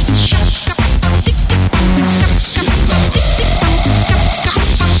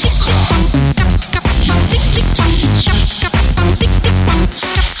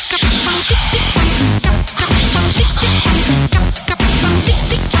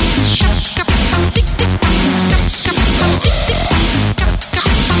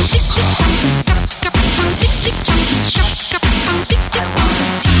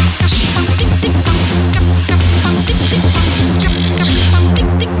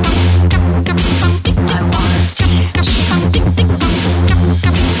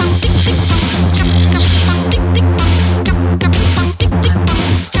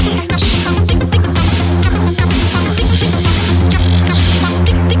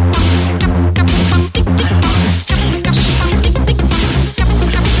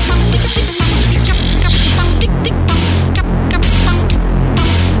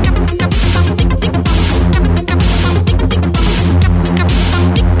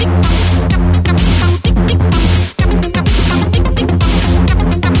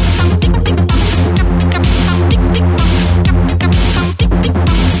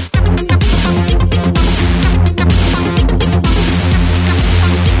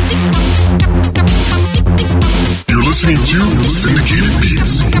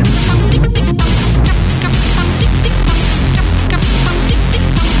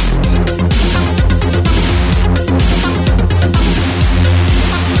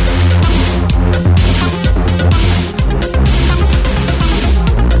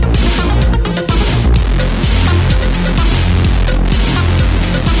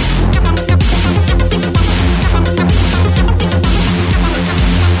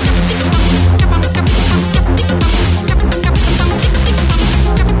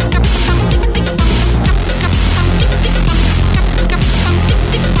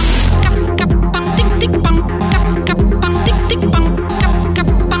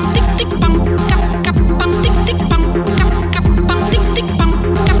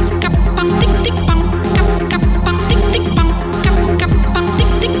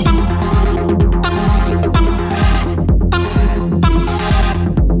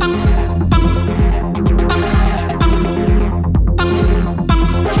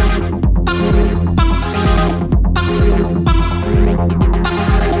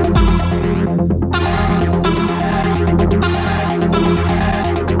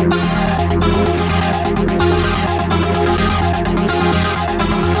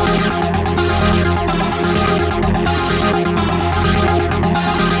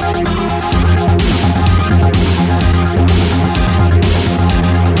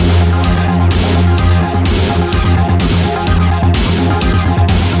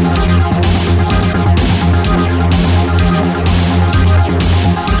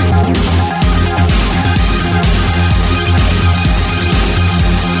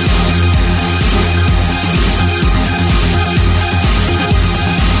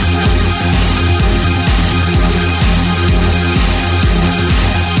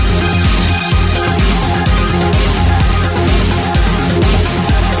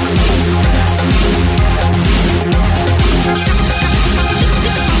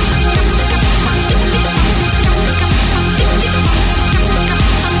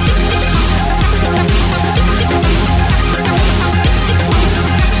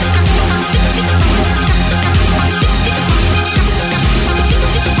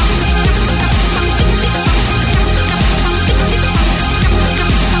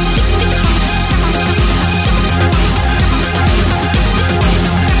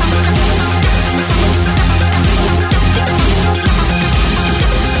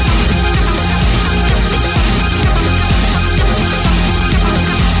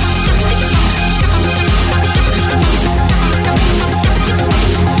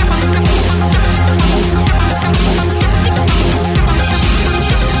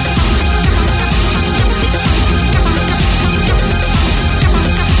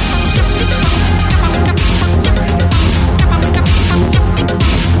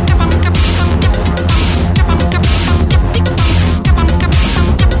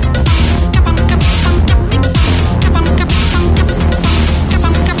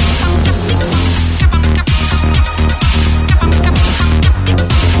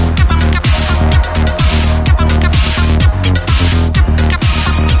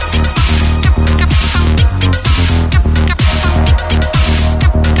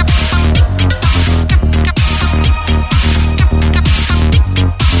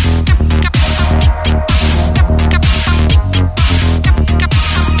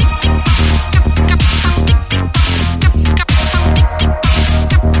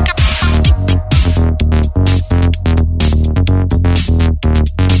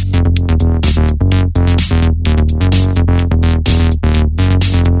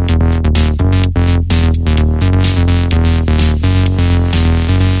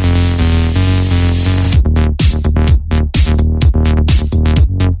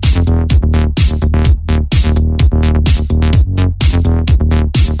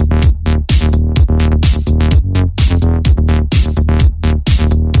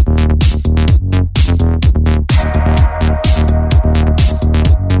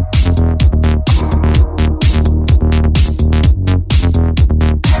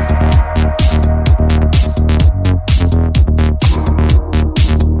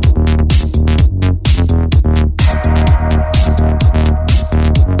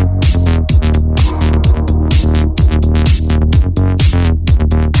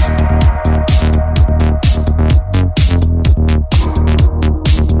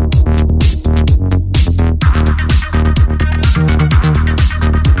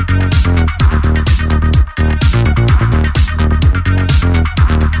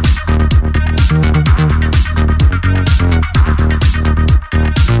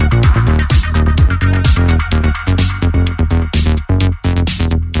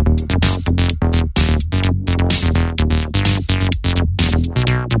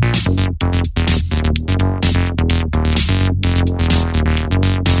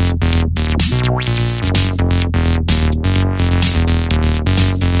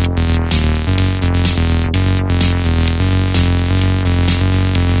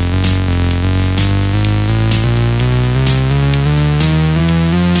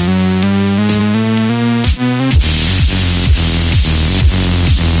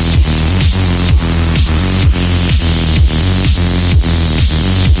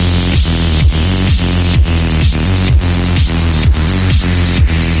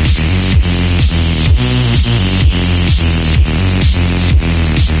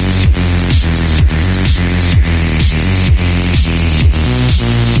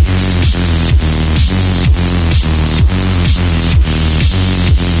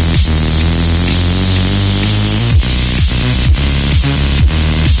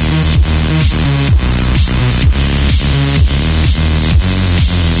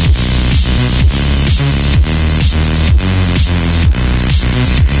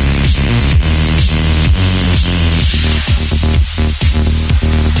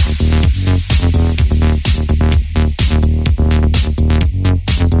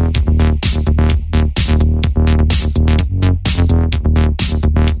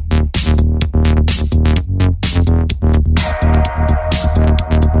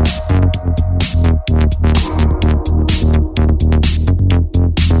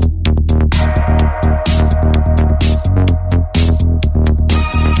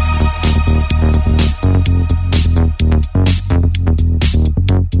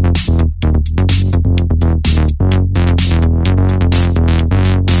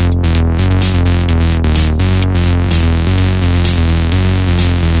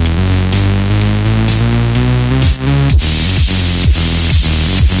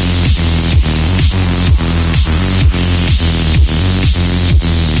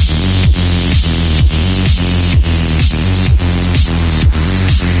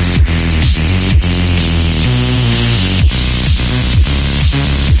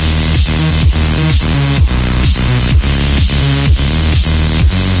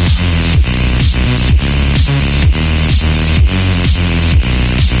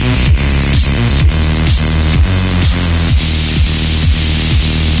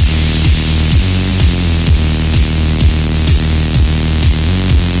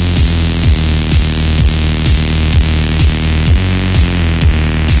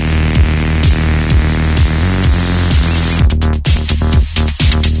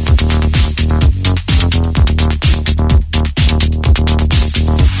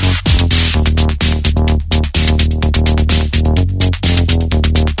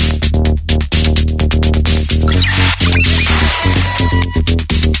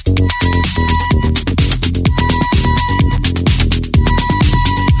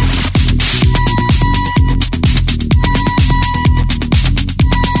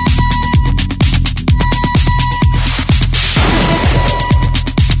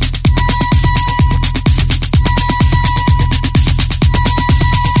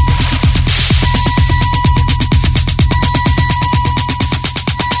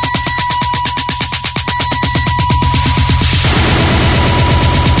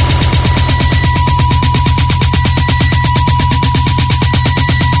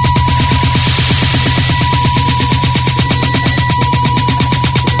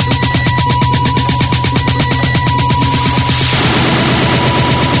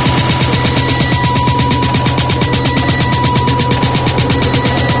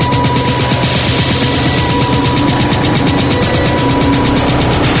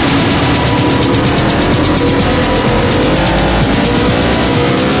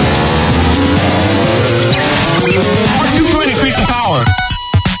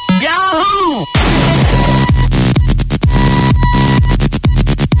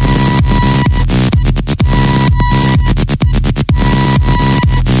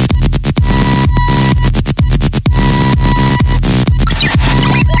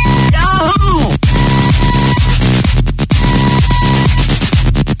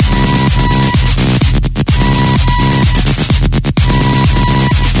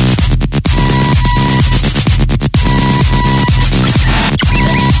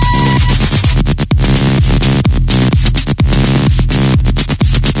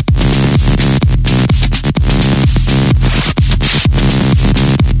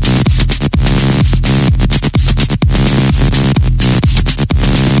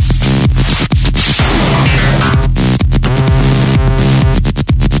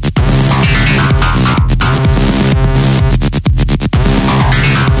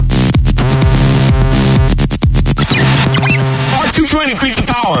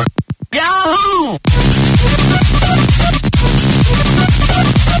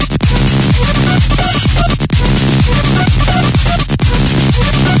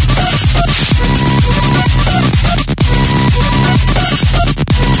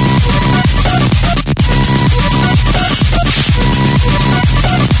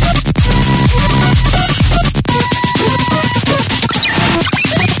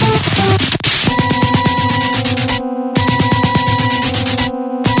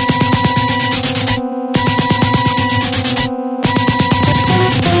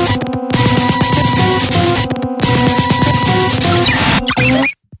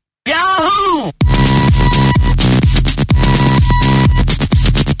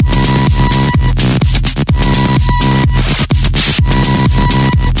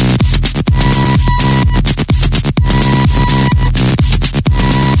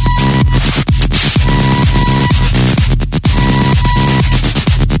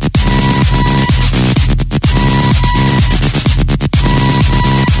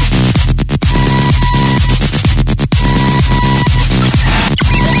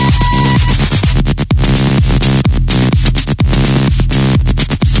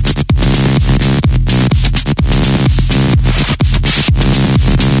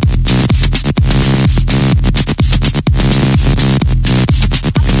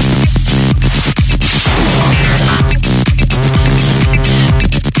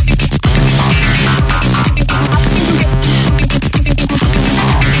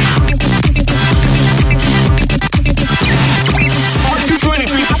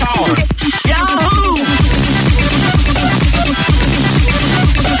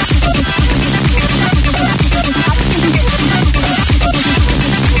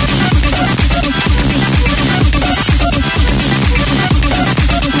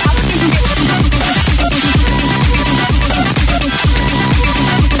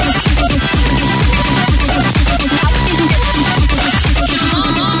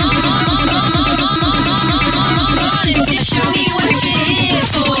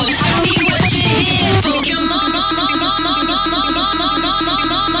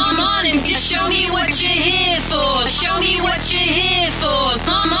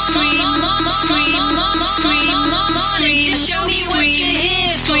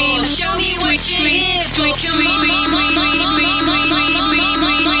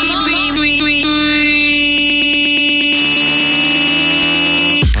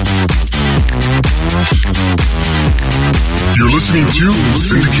 listening to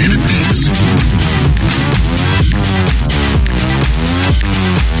Syndicated Beats.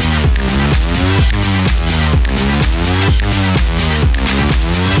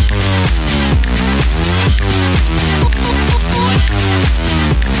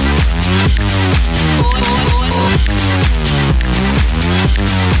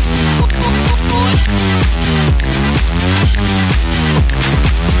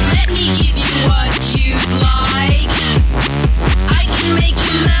 Let me give you what you'd like. I can make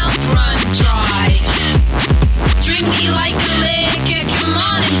your mouth run dry. Drink me like a liquor, come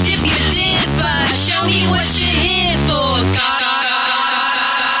on and dip your dipper. Show me what you're here for, God.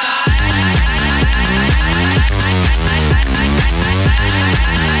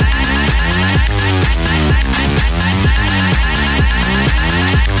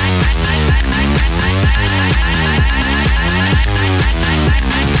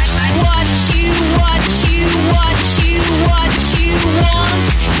 What you want?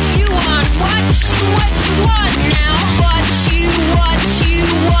 You want what you want now? What you want?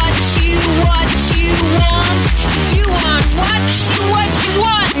 You want what you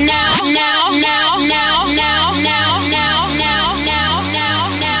want now?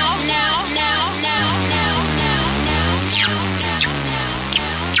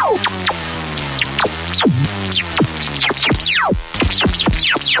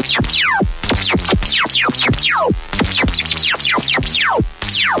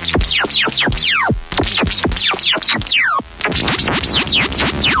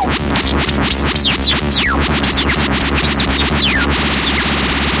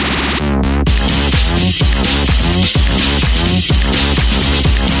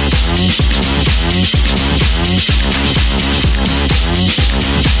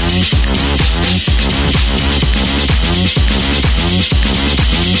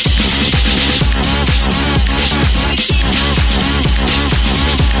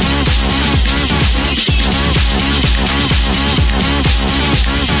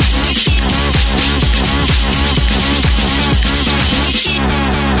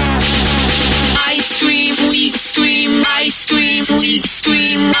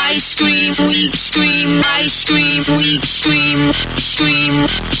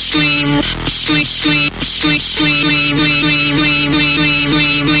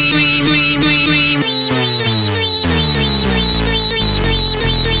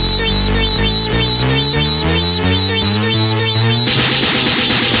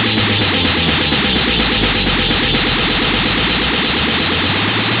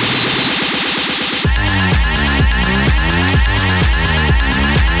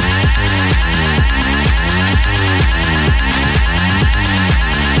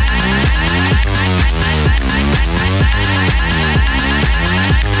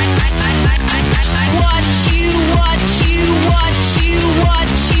 What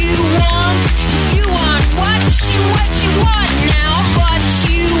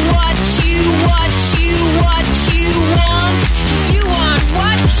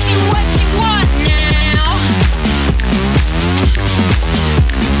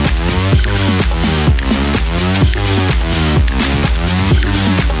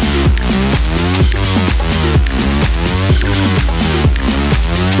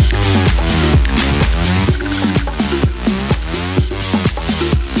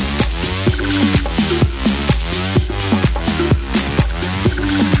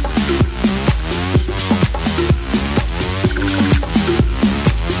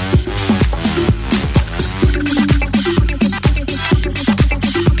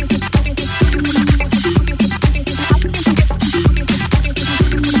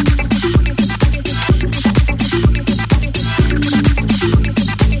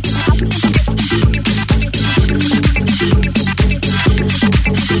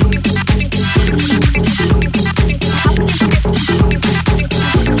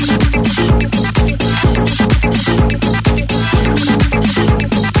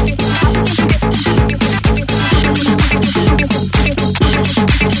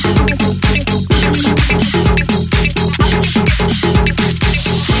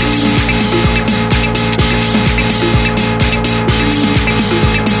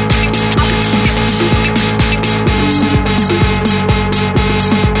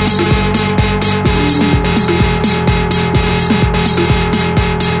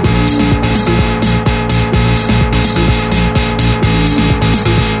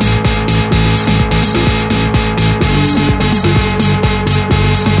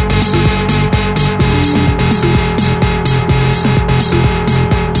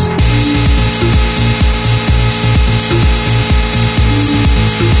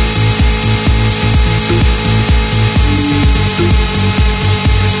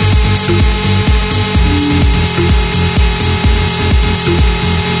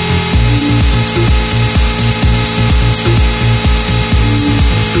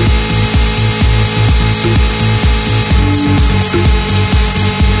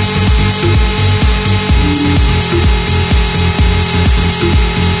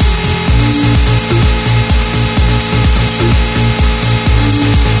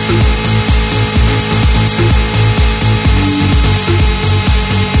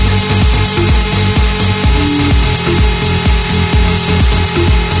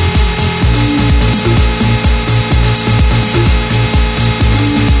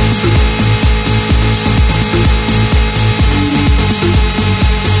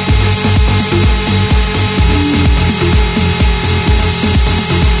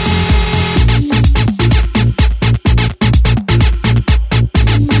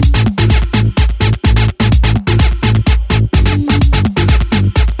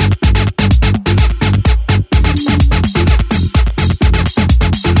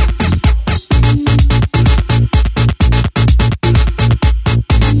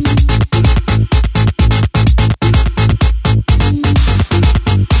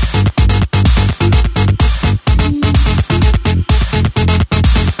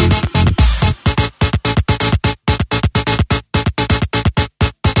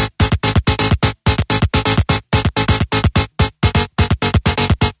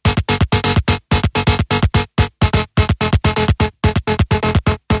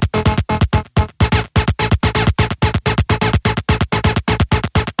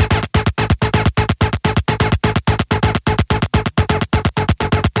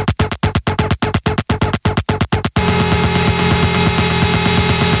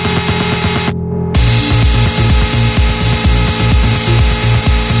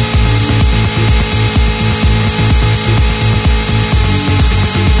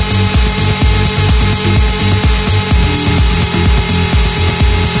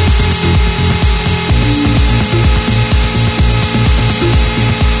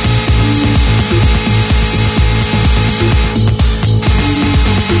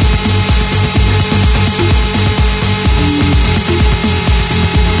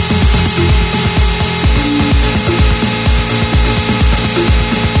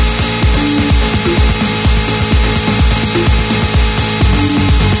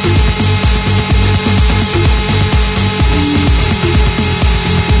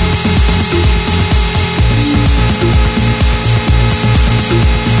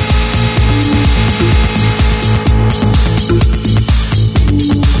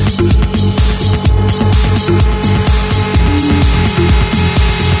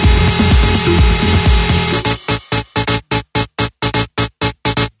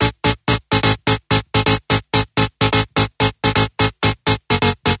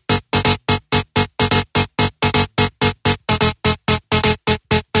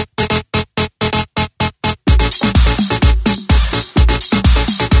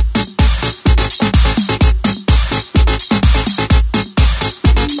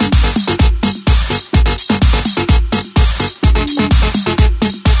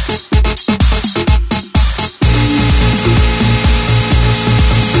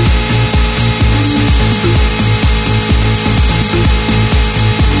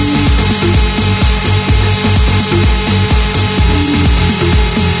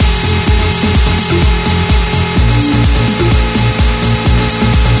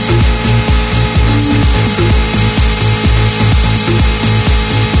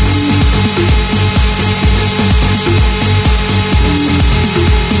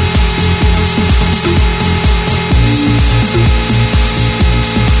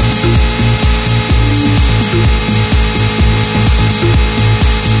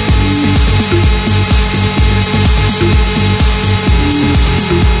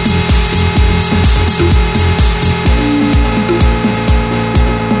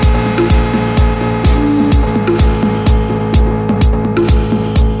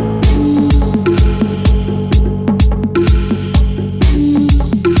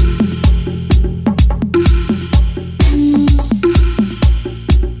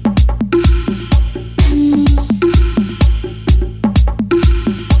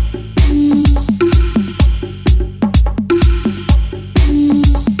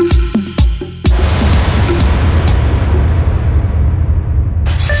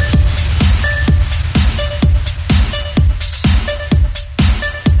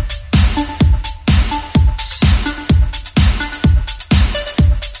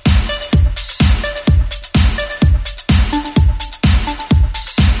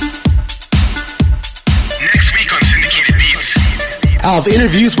I'll have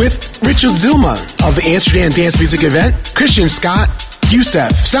interviews with Richard Zilma of the Amsterdam Dance Music Event, Christian Scott,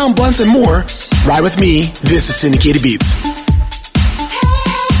 Youssef, Sound Blunts, and more. Ride with me. This is Syndicated Beats.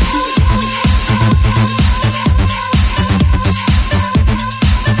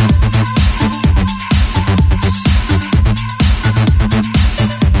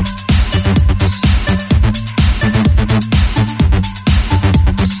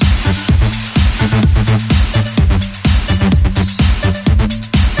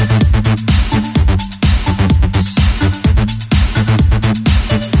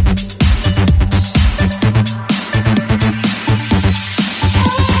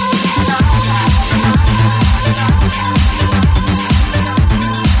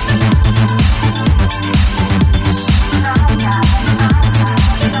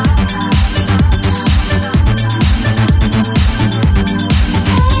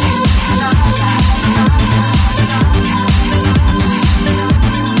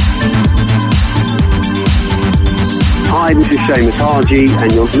 This is Seamus Harji,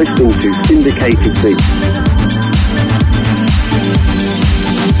 and you're listening to Syndicated Beats.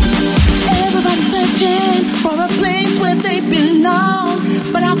 Everybody's searching for a place where they belong,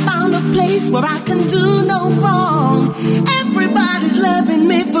 but I found a place where I can do no wrong. Everybody's loving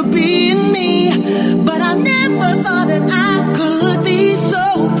me for being me, but I never thought that I could be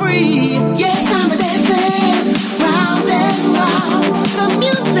so free. Yes, I'm a dancing round and round. The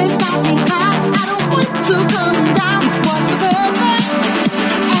music's got me high. I don't want to come down. It was the perfect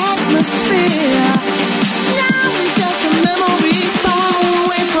atmosphere. Now it's just a memory far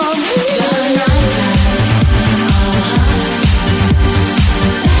away from here.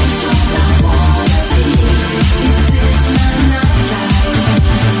 That's what I wanna be. It's in the nightlife.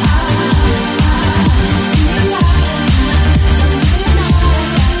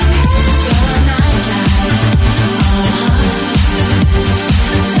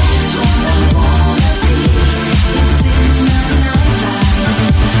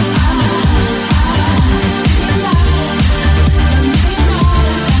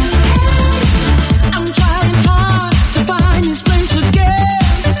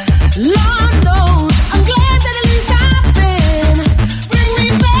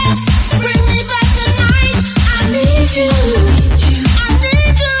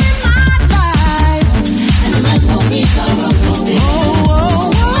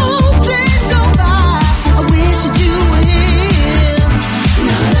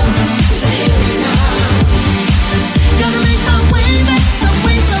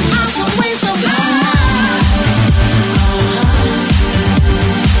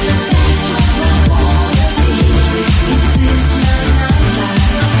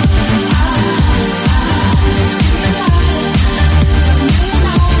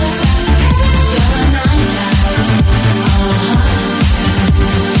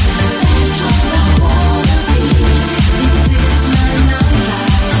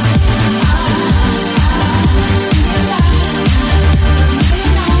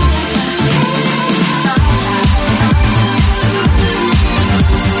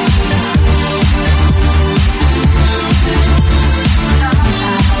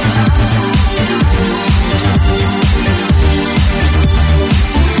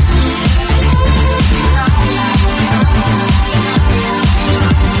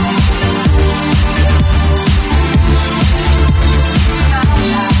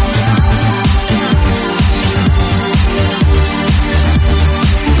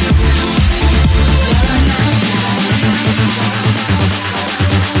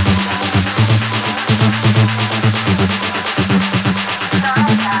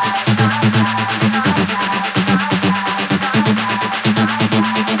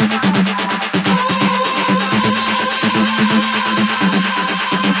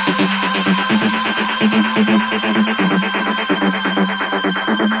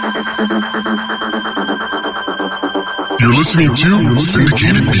 You're listening to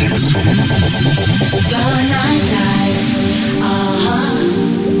Syndicated Beats.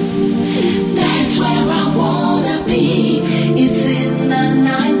 That's where I wanna be. It's in the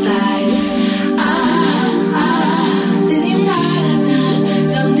nightlife. Sitting da da da,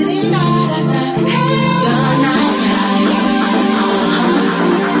 something da da da. The nightlife.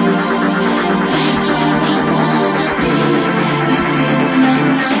 That's where I wanna be. It's in the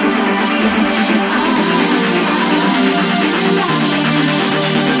nightlife. Sitting da da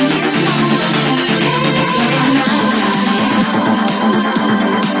da.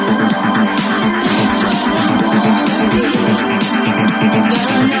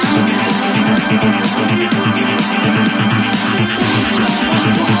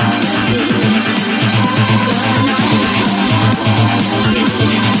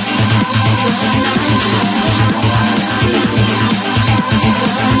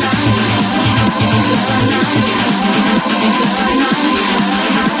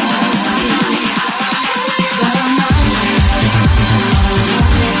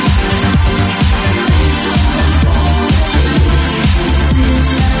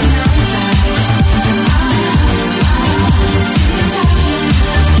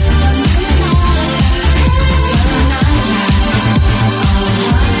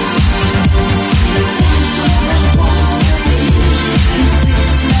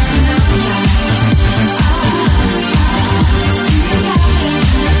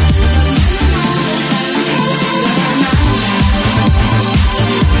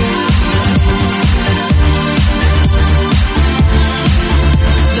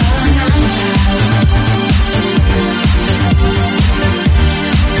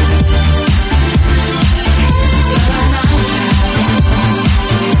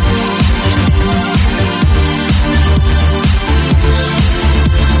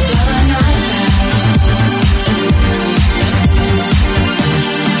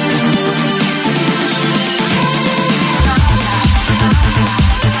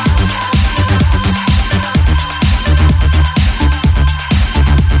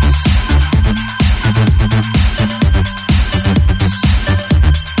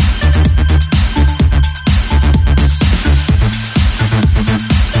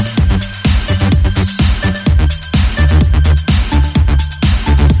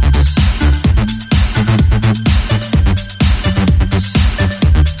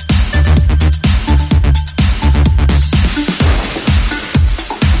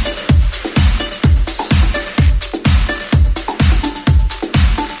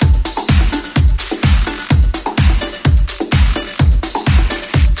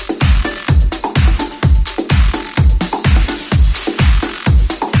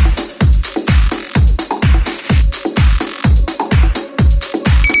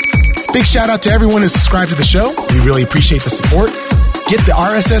 shout out to everyone who subscribed to the show. We really appreciate the support. Get the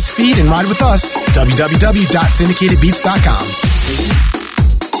RSS feed and ride with us. www.syndicatedbeats.com.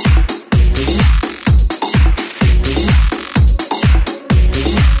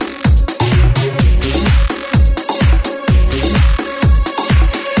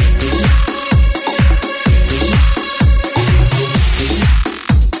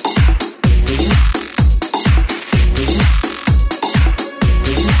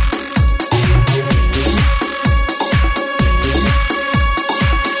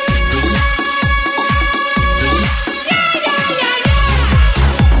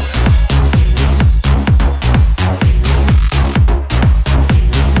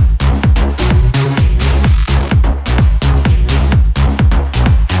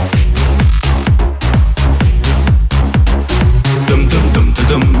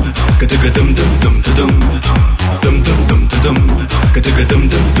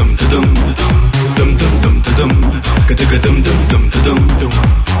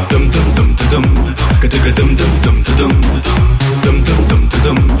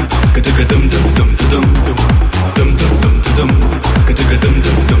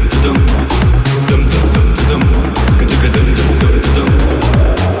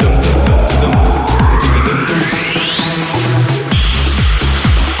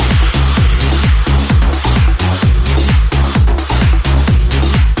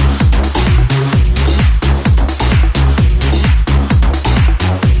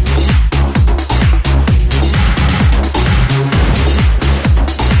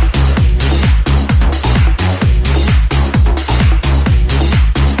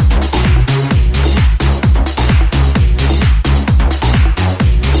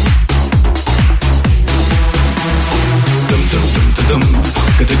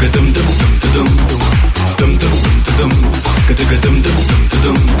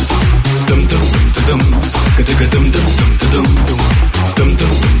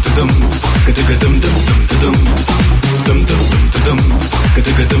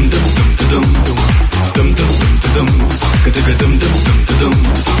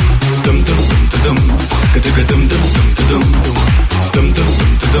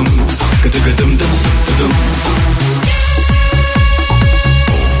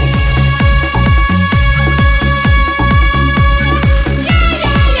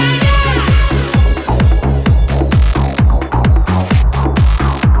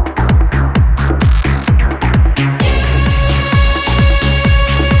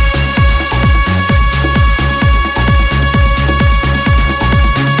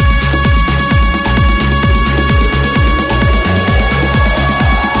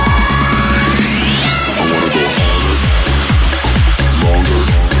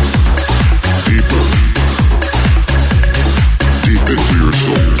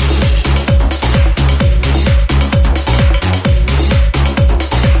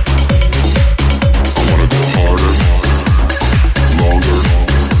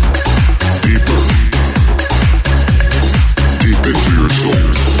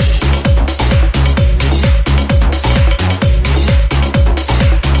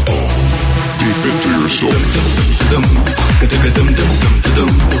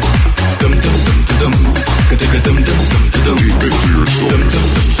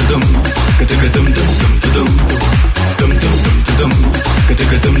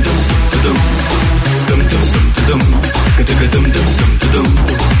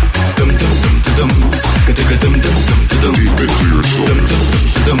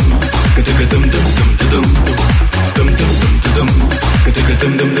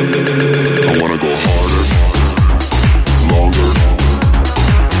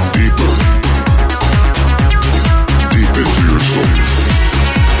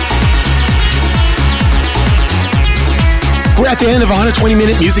 The end of a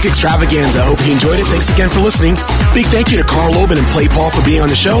 120-minute music extravaganza. I hope you enjoyed it. Thanks again for listening. Big thank you to Carl Loben and Play Paul for being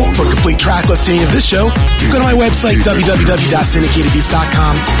on the show. For a complete track listing of this show, go to my website,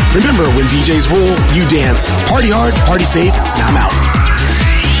 www.syndicatedbeats.com. Remember, when DJs rule, you dance. Party hard, party safe, and I'm out.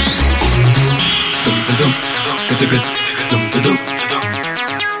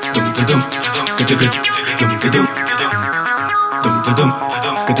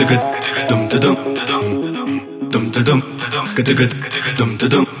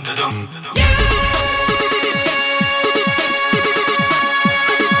 Dum